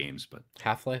Valve games, but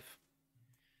Half-Life.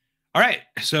 All right,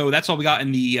 so that's all we got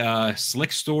in the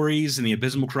Slick Stories and the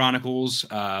Abysmal Chronicles.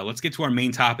 Let's get to our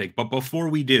main topic. But before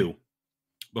we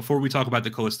talk about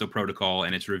the Callisto Protocol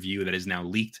and its review that is now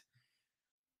leaked,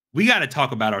 we got to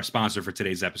talk about our sponsor for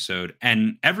today's episode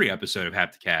and every episode of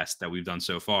Hapticast that we've done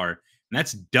so far, and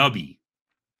that's Dubby.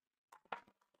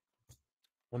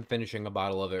 I'm finishing a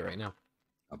bottle of it right now.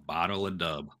 A bottle of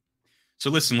Dub. So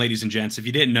listen, ladies and gents, if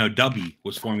you didn't know, Dubby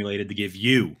was formulated to give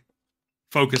you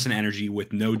focus and energy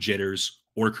with no jitters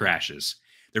or crashes.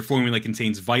 Their formula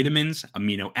contains vitamins,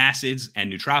 amino acids,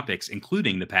 and nootropics,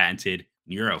 including the patented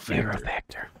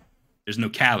Neurofactor. There's no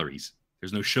calories.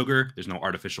 There's no sugar. There's no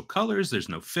artificial colors. There's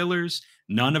no fillers.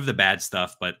 None of the bad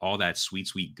stuff, but all that sweet,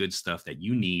 sweet, good stuff that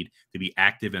you need to be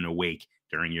active and awake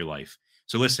during your life.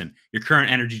 So listen, your current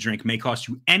energy drink may cost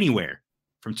you anywhere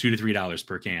from $2 to $3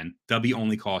 per can. Dubby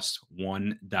only costs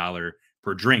 $1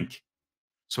 per drink.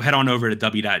 So head on over to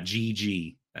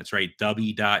dubby.gg. That's right,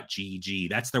 dubby.gg.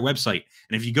 That's their website.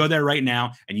 And if you go there right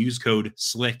now and use code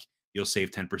SLICK, you'll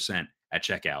save 10% at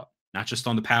checkout. Not just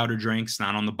on the powder drinks,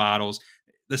 not on the bottles.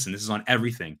 Listen, this is on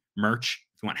everything. Merch,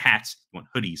 if you want hats, if you want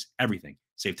hoodies, everything.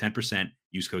 Save 10%,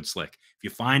 use code SLICK. If you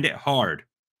find it hard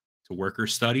to work or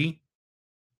study,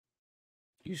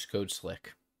 use code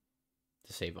SLICK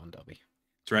to save on W.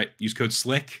 That's right. Use code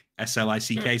SLICK,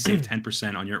 SLICK, save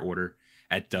 10% on your order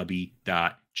at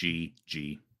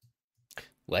W.GG.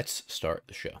 Let's start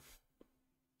the show.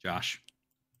 Josh,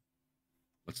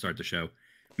 let's start the show.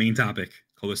 Main topic,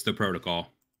 Callisto Protocol.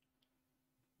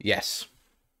 Yes.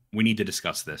 We need to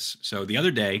discuss this. So the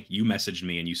other day, you messaged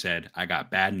me and you said, I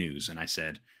got bad news. And I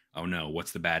said, oh no,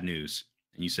 what's the bad news?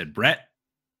 And you said, Brett,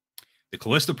 the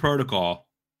Callisto Protocol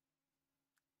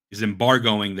is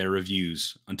embargoing their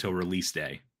reviews until release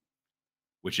day,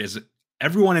 which, as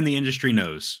everyone in the industry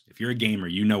knows, if you're a gamer,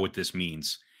 you know what this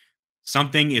means.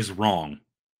 Something is wrong.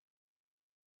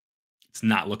 It's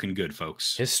not looking good,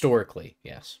 folks. Historically,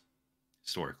 yes.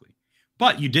 Historically.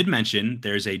 But you did mention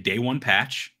there's a day one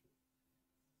patch,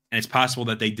 and it's possible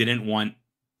that they didn't want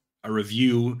a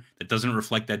review that doesn't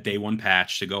reflect that day one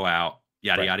patch to go out,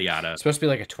 yada, yada, yada. It's supposed to be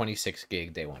like a 26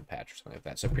 gig day one patch or something like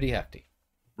that, so pretty hefty.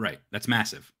 Right. That's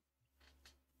massive.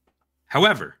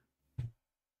 However,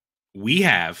 we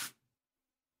have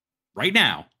right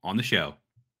now on the show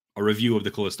a review of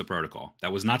the Callisto Protocol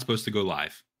that was not supposed to go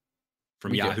live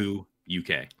from Yahoo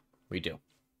UK. We do.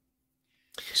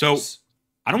 So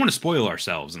I don't want to spoil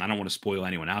ourselves, and I don't want to spoil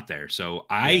anyone out there. So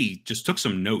I just took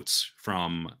some notes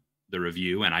from the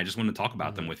review, and I just want to talk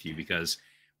about them with you because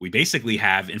we basically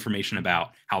have information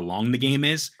about how long the game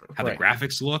is, how the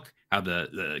graphics look, how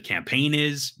the campaign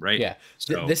is, right? Yeah.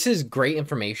 So this is great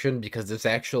information because this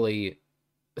actually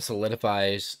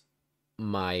solidifies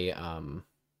my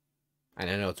and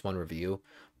I know it's one review,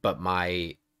 but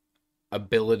my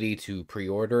ability to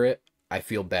pre-order it, I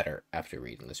feel better after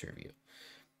reading this review.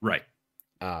 Right.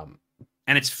 And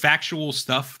it's factual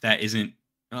stuff that isn't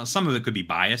some of it could be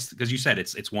biased because you said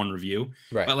it's one review.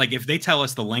 Right. But like if they tell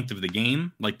us the length of the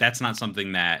game, like that's not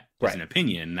something that is an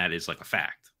opinion, that is like a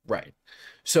fact. Right.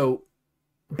 So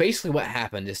basically what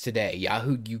happened is today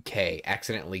Yahoo UK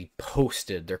accidentally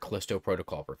posted their Callisto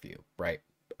Protocol review, right?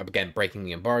 Again, breaking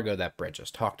the embargo that Brett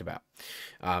just talked about.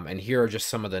 And here are just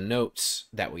some of the notes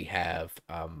that we have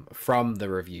from the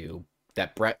review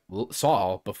that Brett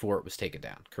saw before it was taken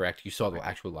down, correct? You saw the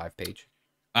actual live page?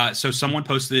 So someone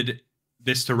posted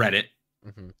this to Reddit.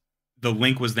 Mm-hmm. The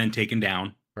link was then taken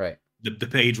down. Right. The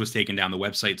page was taken down. The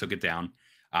website took it down.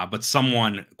 But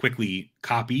someone quickly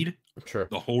copied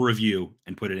the whole review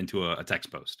and put it into a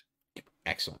text post.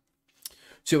 Excellent.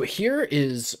 So here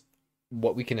is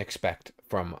what we can expect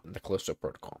from the Callisto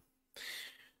Protocol.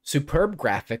 Superb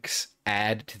graphics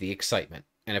add to the excitement.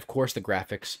 And of course, the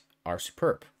graphics are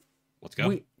superb. Let's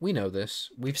go. We know this.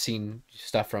 We've seen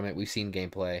stuff from it. We've seen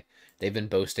gameplay. They've been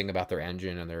boasting about their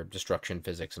engine and their destruction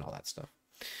physics and all that stuff.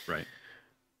 Right.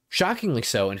 Shockingly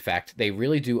so, in fact, they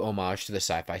really do homage to the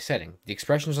sci-fi setting. The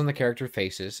expressions on the character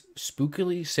faces,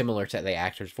 spookily similar to the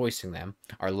actors voicing them,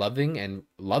 are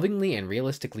lovingly and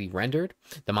realistically rendered.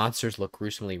 The monsters look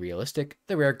gruesomely realistic.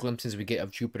 The rare glimpses we get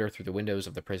of Jupiter through the windows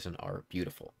of the prison are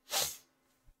beautiful.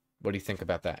 What do you think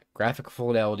about that? Graphic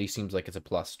fidelity seems like it's a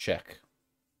plus. Check.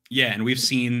 Yeah, and we've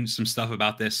seen some stuff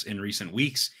about this in recent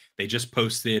weeks. They just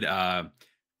posted, I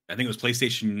think it was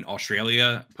PlayStation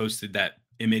Australia, posted that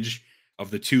image of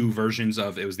the two versions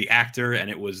of, it was the actor and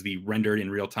it was the rendered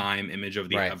in real time image of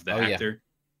the actor. Yeah.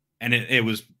 And it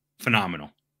was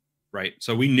phenomenal, right?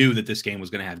 So we knew that this game was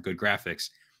going to have good graphics.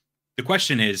 The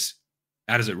question is,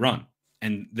 how does it run?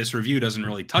 And this review doesn't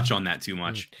really touch on that too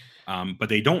much, but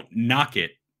they don't knock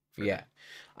it. Yeah,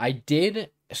 I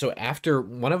did. So after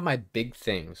one of my big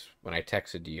things when I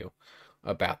texted you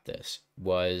about this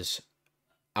was,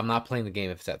 I'm not playing the game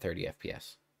if it's at 30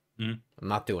 FPS. I'm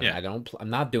not doing it. I'm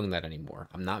not doing that anymore.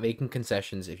 I'm not making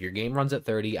concessions. If your game runs at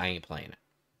 30, I ain't playing it.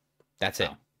 That's it.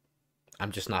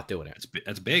 I'm just not doing it.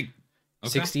 That's big.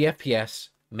 Okay. 60 FPS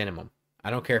minimum.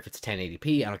 I don't care if it's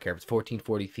 1080p. I don't care if it's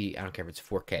 1440p. I don't care if it's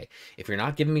 4K. If you're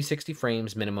not giving me 60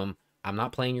 frames minimum, I'm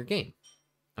not playing your game.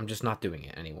 I'm just not doing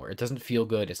it anymore. It doesn't feel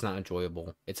good. It's not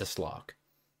enjoyable. It's a slog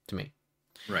to me.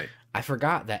 Right. I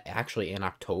forgot that actually in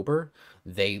October,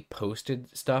 they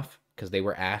posted stuff because they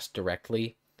were asked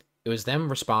directly. It was them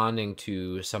responding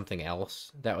to something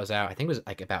else that was out. I think it was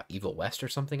like about Evil West or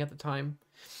something at the time.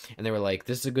 And they were like,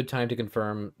 this is a good time to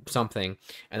confirm something.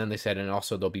 And then they said, and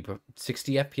also there'll be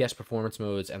 60 FPS performance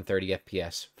modes and 30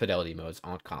 FPS fidelity modes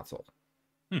on console.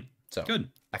 So good.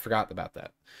 I forgot about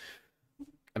that.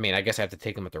 I mean, I guess I have to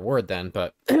take them at their word then,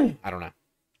 but I don't know.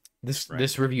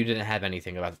 This review didn't have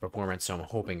anything about the performance, so I'm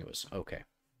hoping it was okay.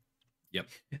 Yep.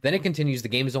 Then it continues. The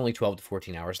game is only 12 to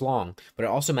 14 hours long, but it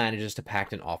also manages to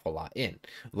pack an awful lot in,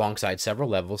 alongside several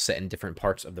levels set in different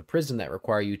parts of the prison that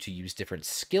require you to use different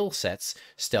skill sets: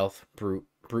 stealth, brute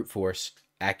force,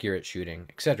 accurate shooting,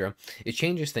 etc. It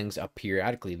changes things up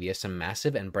periodically via some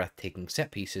massive and breathtaking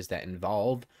set pieces that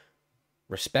involve,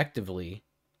 respectively,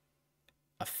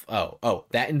 a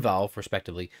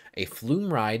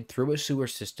flume ride through a sewer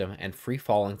system and free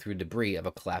falling through debris of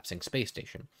a collapsing space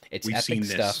station. It's We've epic seen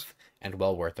this. stuff and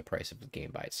well worth the price of the game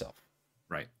by itself.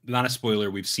 Right. Not a spoiler.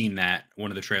 We've seen that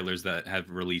one of the trailers that have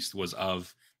released was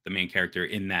of the main character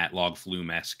in that log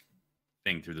flume-esque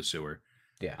thing through the sewer.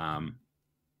 Yeah.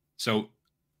 So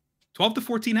 12 to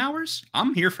 14 hours?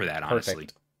 I'm here for that, honestly.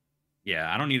 Perfect.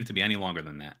 Yeah, I don't need it to be any longer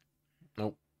than that.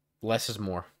 Nope. Less is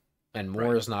more. And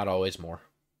more is not always more.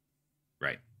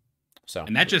 Right. So,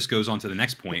 and that just goes on to the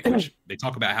next point, which they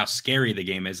talk about how scary the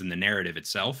game is in the narrative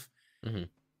itself. Mm-hmm.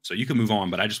 So you can move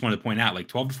on, but I just wanted to point out, like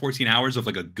 12 to 14 hours of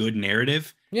like a good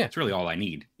narrative. Yeah, it's really all I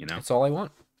need. You know, that's all I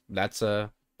want. That's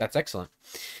excellent.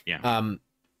 Yeah.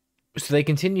 So they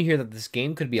continue here that this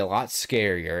game could be a lot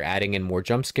scarier, adding in more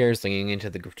jump scares, leaning into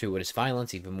the gratuitous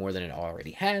violence even more than it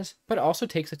already has, but it also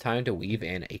takes the time to weave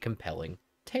in a compelling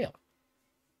tale.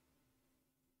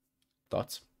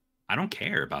 Thoughts? I don't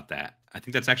care about that. I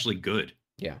think that's actually good.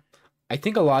 Yeah. I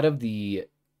think a lot of the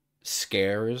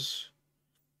scares,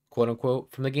 quote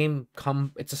unquote, from the game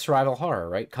it's a survival horror,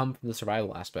 right? Come from the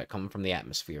survival aspect, come from the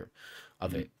atmosphere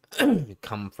of it,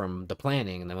 come from the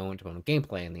planning and the moment-to-moment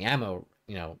gameplay and the ammo,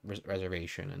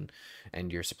 reservation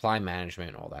and your supply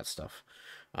management and all that stuff.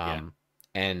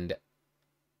 And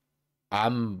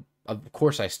of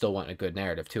course, I still want a good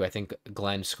narrative too. I think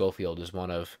Glenn Schofield is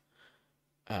one of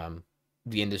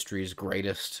the industry's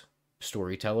greatest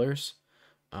storytellers.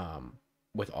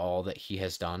 With all that he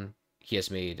has done, he has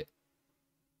made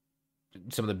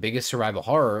some of the biggest survival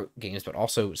horror games, but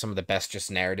also some of the best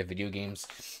just narrative video games,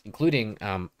 including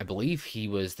I believe he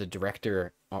was the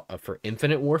director for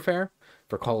Infinite Warfare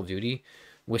for Call of Duty,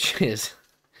 which is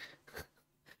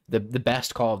the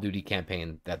best Call of Duty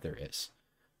campaign that there is.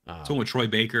 So with Troy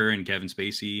Baker and Kevin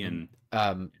Spacey and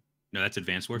no, that's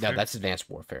Advanced Warfare. No, that's Advanced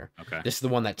Warfare. Okay, this is the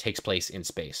one that takes place in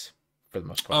space for the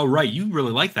most part. Oh, right, you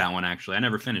really like that one actually. I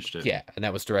never finished it. Yeah, and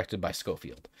that was directed by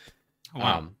Schofield. Oh,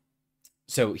 wow.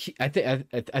 So I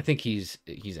think he's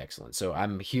excellent. So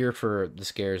I'm here for the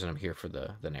scares and I'm here for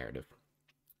the narrative.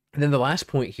 And then the last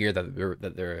point here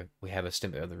we have a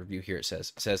snippet of the review here. It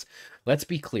says, let's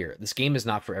be clear, this game is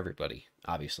not for everybody,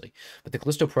 obviously, but the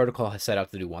Callisto Protocol has set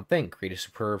out to do one thing: create a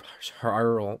superb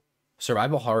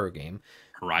survival horror game.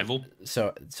 Arrival.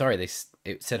 So sorry,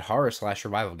 it said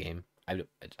horror/survival game.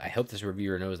 I hope this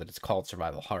reviewer knows that it's called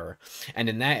survival horror, and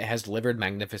in that it has delivered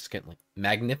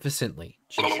magnificently.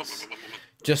 Jesus.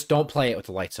 Just don't play it with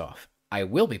the lights off. I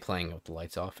will be playing it with the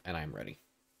lights off, and I'm ready.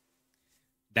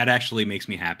 That actually makes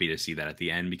me happy to see that at the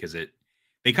end, because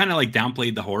they kind of like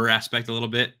downplayed the horror aspect a little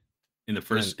bit in the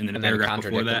paragraph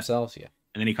before that. Themselves, yeah.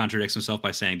 And then he contradicts himself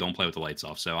by saying, "Don't play with the lights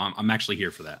off." So I'm actually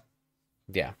here for that.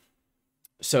 Yeah.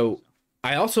 So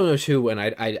I also know too, and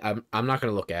I'm not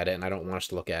going to look at it, and I don't want us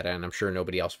to look at it, and I'm sure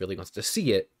nobody else really wants to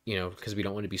see it, because we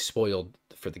don't want to be spoiled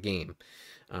for the game,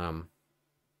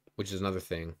 which is another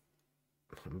thing.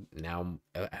 Now,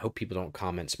 I hope people don't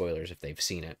comment spoilers if they've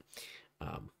seen it.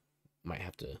 Might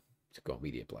have to go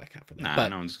immediate blackout for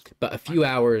that. But a few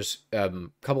hours,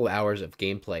 couple of hours of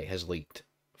gameplay has leaked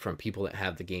from people that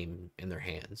have the game in their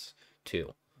hands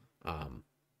too. And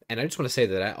I just want to say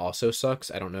that also sucks.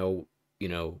 I don't know,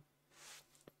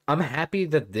 I'm happy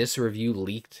that this review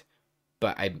leaked,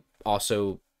 but I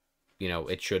also,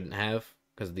 it shouldn't have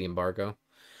because of the embargo.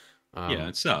 Yeah,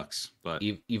 it sucks, but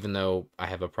even though I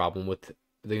have a problem with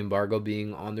the embargo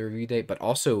being on the review date, but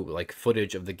also like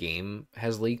footage of the game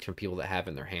has leaked from people that have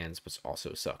in their hands, which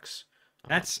also sucks.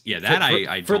 That's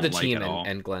I for don't the like team at all.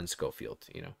 and Glenn Schofield,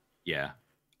 Yeah,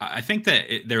 I think that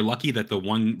they're lucky that the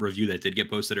one review that did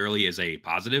get posted early is a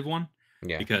positive one.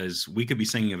 Yeah, because we could be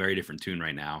singing a very different tune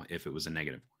right now if it was a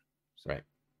negative one. Right.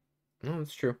 No,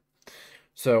 that's true.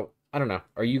 So I don't know.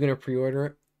 Are you gonna pre-order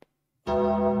it?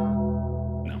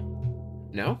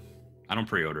 No. I don't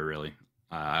pre-order really.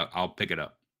 I'll pick it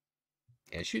up.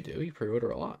 Yes, you do. You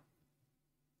pre-order a lot.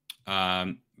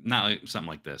 Not like something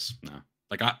like this. No.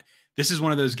 This is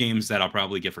one of those games that I'll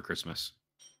probably get for Christmas.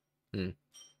 I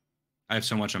have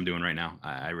so much I'm doing right now.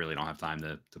 I really don't have time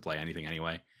to play anything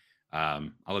anyway.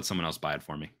 I'll let someone else buy it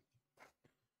for me.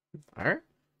 All right.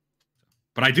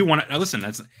 But I do want to listen.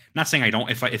 That's not saying I don't.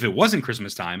 If it wasn't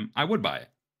Christmas time, I would buy it.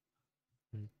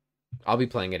 I'll be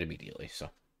playing it immediately. So.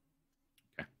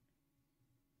 Okay.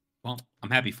 Well, I'm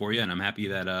happy for you, and I'm happy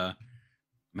that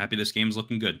I'm happy this game's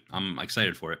looking good. I'm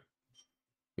excited for it.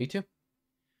 Me too.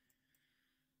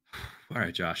 All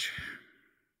right, Josh.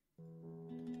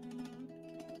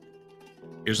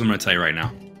 Here's what I'm going to tell you right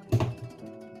now.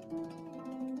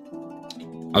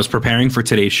 I was preparing for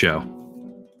today's show.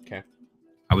 Okay.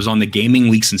 I was on the Gaming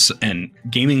Leaks and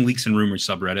Rumors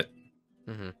subreddit.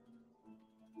 Mm-hmm.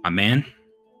 My man,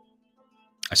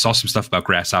 I saw some stuff about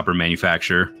Grasshopper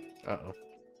Manufacturer. Uh-oh.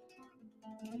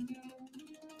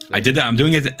 I did that. I'm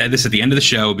doing this at the end of the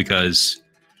show because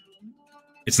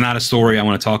it's not a story I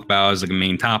want to talk about as like a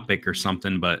main topic or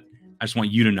something, but I just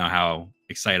want you to know how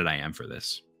excited I am for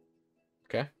this.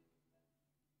 Okay.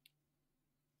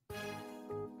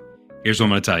 Here's what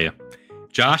I'm going to tell you.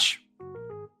 Josh,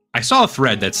 I saw a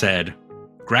thread that said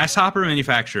Grasshopper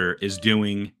Manufacturer is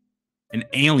doing an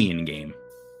Alien game.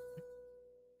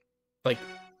 Like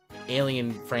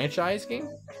Alien franchise game?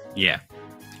 Yeah.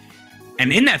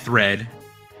 And in that thread,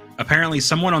 apparently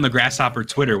someone on the Grasshopper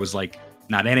Twitter was like,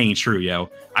 nah, that ain't true, yo.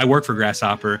 I work for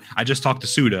Grasshopper. I just talked to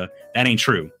Suda. That ain't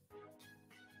true.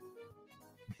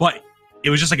 But it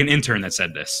was just like an intern that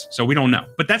said this. So we don't know.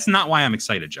 But that's not why I'm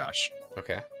excited, Josh.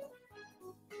 Okay.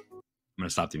 I'm going to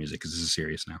stop the music because this is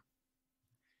serious now.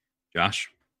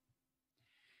 Josh,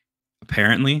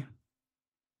 apparently,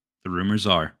 the rumors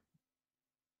are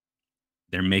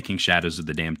they're making Shadows of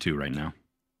the Dam 2 right now.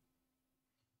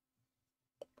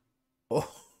 Oh.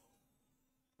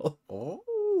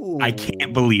 I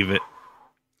can't believe it.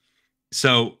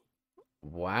 So,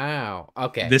 wow.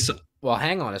 Okay. This. Well,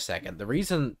 hang on a second. The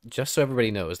reason, just so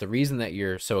everybody knows, the reason that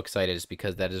you're so excited is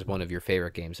because that is one of your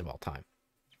favorite games of all time.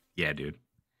 Yeah, dude.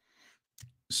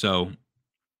 So,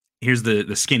 here's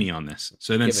the skinny on this.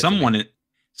 So then someone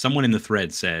in the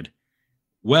thread said,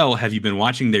 well, have you been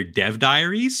watching their dev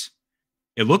diaries?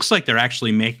 It looks like they're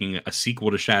actually making a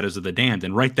sequel to Shadows of the Damned.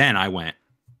 And right then I went,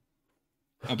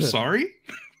 I'm sorry?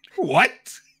 What?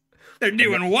 They're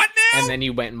doing what now? And then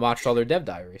you went and watched all their dev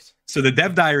diaries. So the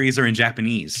dev diaries are in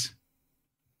Japanese.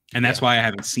 And that's why I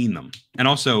haven't seen them. And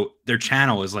also their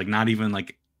channel is like not even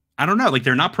like, I don't know, like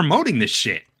they're not promoting this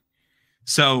shit.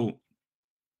 So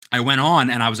I went on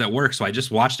and I was at work. So I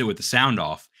just watched it with the sound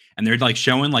off. And they're like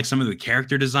showing like some of the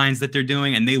character designs that they're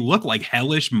doing. And they look like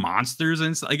hellish monsters.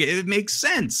 And like it makes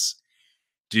sense.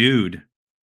 Dude.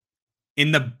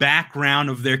 In the background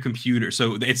of their computer.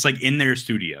 So it's like in their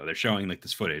studio. They're showing like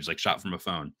this footage, like shot from a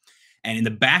phone. And in the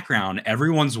background,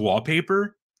 everyone's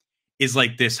wallpaper is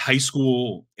like this high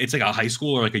school. It's like a high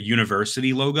school or like a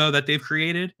university logo that they've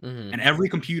created. Mm-hmm. And every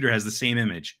computer has the same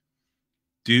image.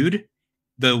 Dude,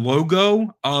 the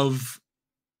logo of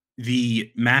the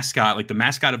mascot, like the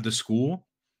mascot of the school,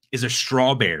 is a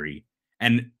strawberry.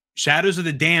 And Shadows of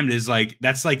the Damned is like,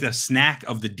 that's like the snack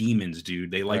of the demons, dude.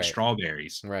 They like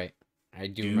strawberries. Right. I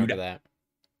do remember that.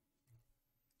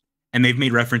 And they've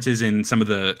made references in some of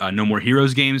the No More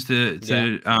Heroes games to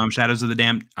Shadows of the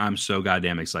Damned. I'm so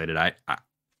goddamn excited. I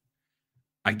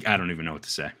don't even know what to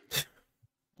say.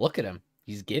 Look at him.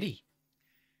 He's giddy.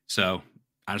 So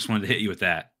I just wanted to hit you with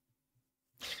that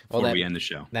before we end the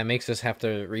show. That makes us have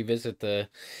to revisit the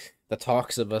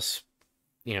talks of us,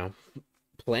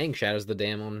 playing Shadows of the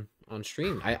Dam on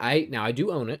stream. I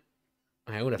do own it.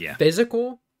 I own a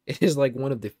physical. It is like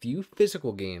one of the few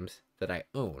physical games that I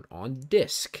own on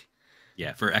disc.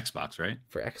 Yeah, for Xbox, right?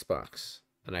 For Xbox.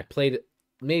 And I played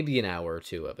maybe an hour or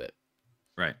two of it.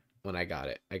 Right. When I got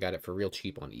it. I got it for real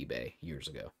cheap on eBay years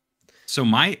ago. So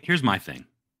here's my thing.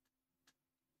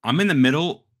 I'm in the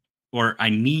middle, or I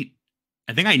need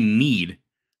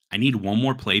one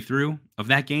more playthrough of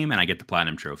that game and I get the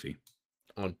Platinum Trophy.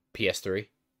 On PS3?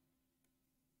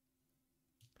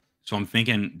 So I'm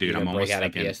thinking, dude, I'm almost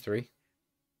thinking. PS3?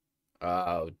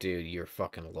 Oh, dude, you're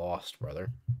fucking lost,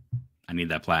 brother. I need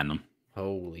that platinum.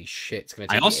 Holy shit.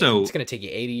 It's gonna take you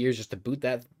 80 years just to boot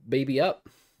that baby up.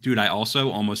 Dude, I also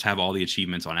almost have all the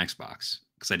achievements on Xbox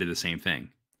because I did the same thing.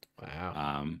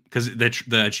 Wow. Because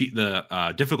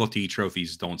the difficulty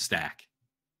trophies don't stack.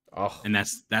 Oh. And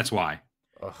that's why.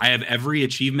 Ugh. I have every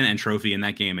achievement and trophy in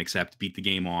that game except beat the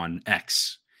game on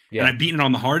X. Yeah. And I've beaten it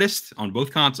on the hardest on both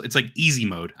consoles. It's like easy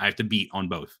mode. I have to beat on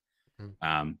both.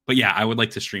 But yeah, I would like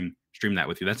to stream that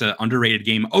with you. That's an underrated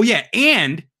game. Oh yeah,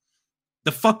 and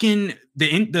the fucking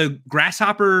the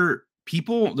Grasshopper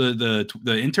people, the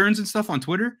interns and stuff on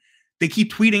Twitter, they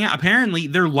keep tweeting out. Apparently,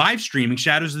 they're live streaming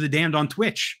Shadows of the Damned on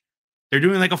Twitch. They're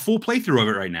doing like a full playthrough of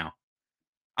it right now.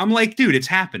 I'm like, dude, it's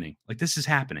happening. Like this is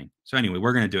happening. So anyway,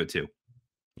 we're gonna do it too.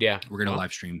 Yeah, we're gonna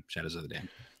live stream Shadows of the Damned.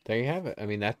 There you have it. I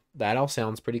mean that all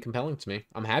sounds pretty compelling to me.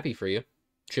 I'm happy for you.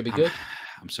 Should be good.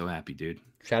 I'm so happy, dude.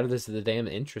 Shadows of the Damned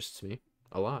interests me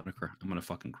a lot. I'm gonna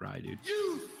fucking cry, dude.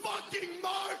 You fucking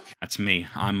mark! That's me.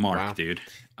 I'm Mark, Wow. dude.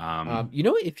 You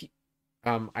know, if you,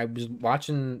 I was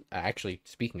watching, actually,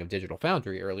 speaking of Digital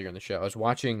Foundry earlier in the show, I was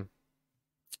watching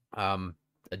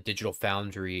a Digital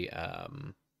Foundry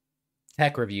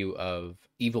tech review of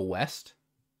Evil West.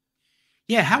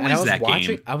 Yeah, how And is that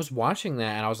game? I was watching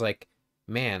that and I was like,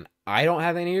 man, I don't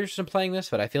have any interest in playing this,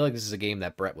 but I feel like this is a game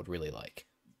that Brett would really like.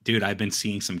 Dude, I've been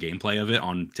seeing some gameplay of it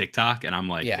on TikTok, and I'm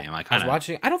like, Yeah, damn, I was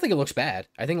watching. I don't think it looks bad.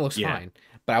 I think it looks Yeah. fine.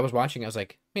 But I was watching. I was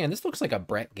like, man, this looks like a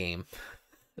Brett game.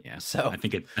 Yeah, So I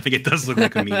think it does look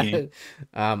like a me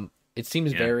game. It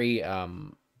seems Yeah. very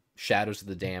Shadows of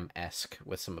the Dam-esque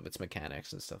with some of its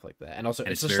mechanics and stuff like that. And also,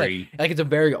 And it's it's just very- like it's a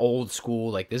very old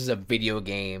school. Like this is a video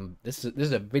game. This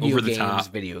is a video Over the game's top.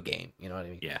 video game. You know what I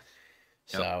mean? Yeah,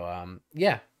 So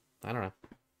yeah, I don't know.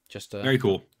 Just very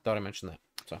cool. thought I mentioned that.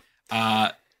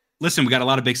 So Listen, we got a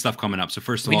lot of big stuff coming up. So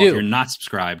first of We all, do. if you're not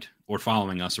subscribed or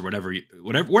following us or whatever,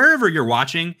 wherever you're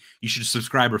watching, you should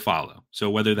subscribe or follow.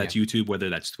 So whether that's YouTube, whether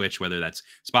that's Twitch, whether that's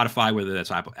Spotify, whether that's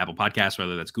Apple Podcasts,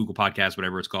 whether that's Google Podcasts,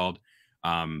 whatever it's called,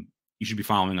 you should be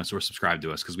following us or subscribe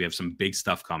to us because we have some big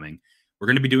stuff coming. We're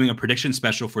going to be doing a prediction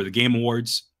special for the Game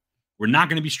Awards. We're not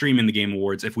going to be streaming the Game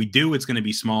Awards. If we do, it's going to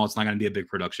be small. It's not going to be a big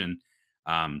production.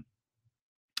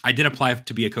 I did apply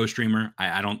to be a co-streamer.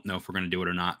 I don't know if we're going to do it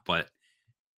or not, but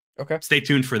okay, stay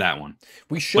tuned for that one.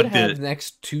 we should But have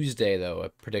next Tuesday though a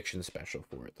prediction special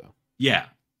for it though. Yeah,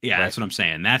 Right. that's what I'm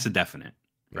saying. That's a definite,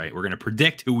 right? We're going to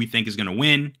predict who we think is going to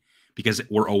win because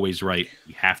we're always right.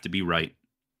 You have to be right.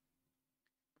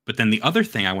 But then the other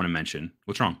thing I want to mention,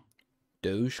 what's wrong?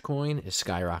 Dogecoin is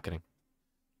skyrocketing.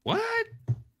 What?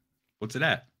 What's it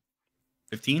at?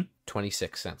 15?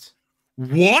 26 cents,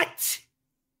 What?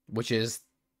 which is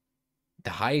the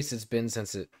highest it's been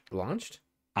since it launched.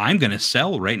 I'm going to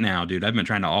sell right now, dude. I've been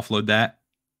trying to offload that.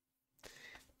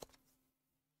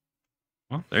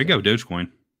 Well, there you go, Dogecoin.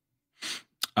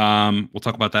 We'll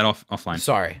talk about that offline.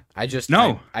 Sorry, I just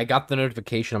No. I got the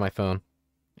notification on my phone,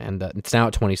 and it's now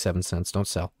at 27 cents. Don't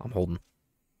sell. I'm holding.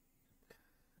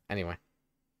 Anyway,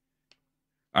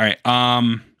 All right.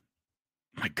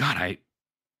 My God, I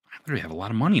literally have a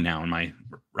lot of money now in my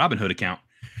Robinhood account.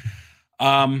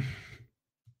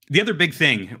 The other big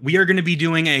thing, we are going to be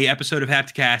doing a episode of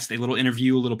Hapticast, a little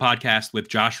interview, a little podcast with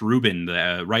Josh Rubin,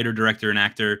 the writer, director, and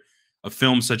actor of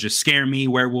films such as Scare Me,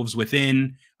 Werewolves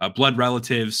Within, Blood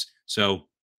Relatives. So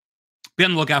be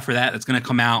on the lookout for that. That's going to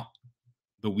come out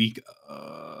the week of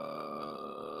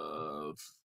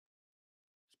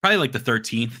probably like the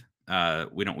 13th. I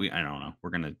don't know. We're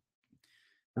gonna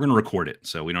record it,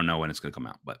 so we don't know when it's gonna come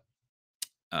out, but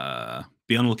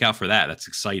be on the lookout for that. That's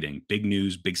exciting. Big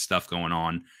news, big stuff going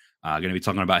on. Gonna be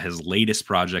talking about his latest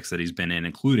projects that he's been in,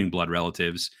 including Blood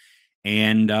Relatives.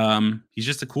 And he's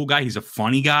just a cool guy. He's a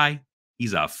funny guy.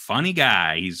 He's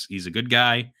a good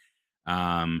guy.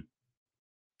 So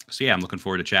yeah, I'm looking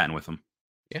forward to chatting with him.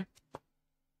 Yeah.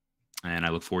 And I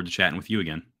look forward to chatting with you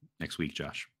again next week,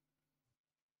 Josh.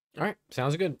 all right,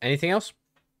 sounds good. Anything else?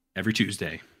 Every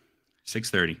Tuesday,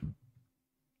 6:30.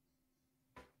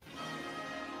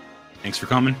 Thanks for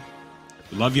coming.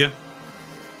 We love you.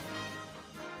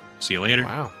 See you later.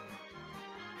 Wow,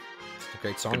 it's a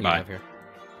great song Goodbye. you have here.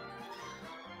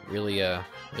 Really,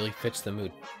 really fits the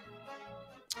mood.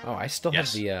 Oh, I still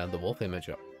Yes. have the wolf image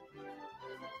up.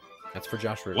 That's for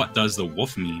Josh Rubin. What does the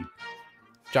wolf mean?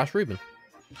 Josh Rubin.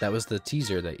 That was the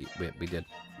teaser that we did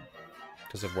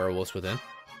because of Werewolves Within.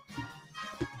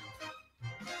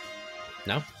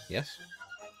 No? Yes?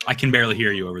 I can barely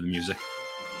hear you over the music.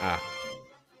 Ah.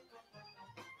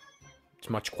 It's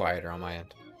much quieter on my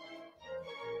end.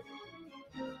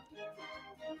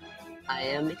 I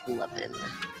am McLovin.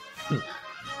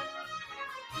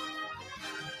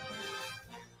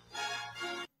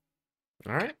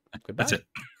 All right. Goodbye. That's it.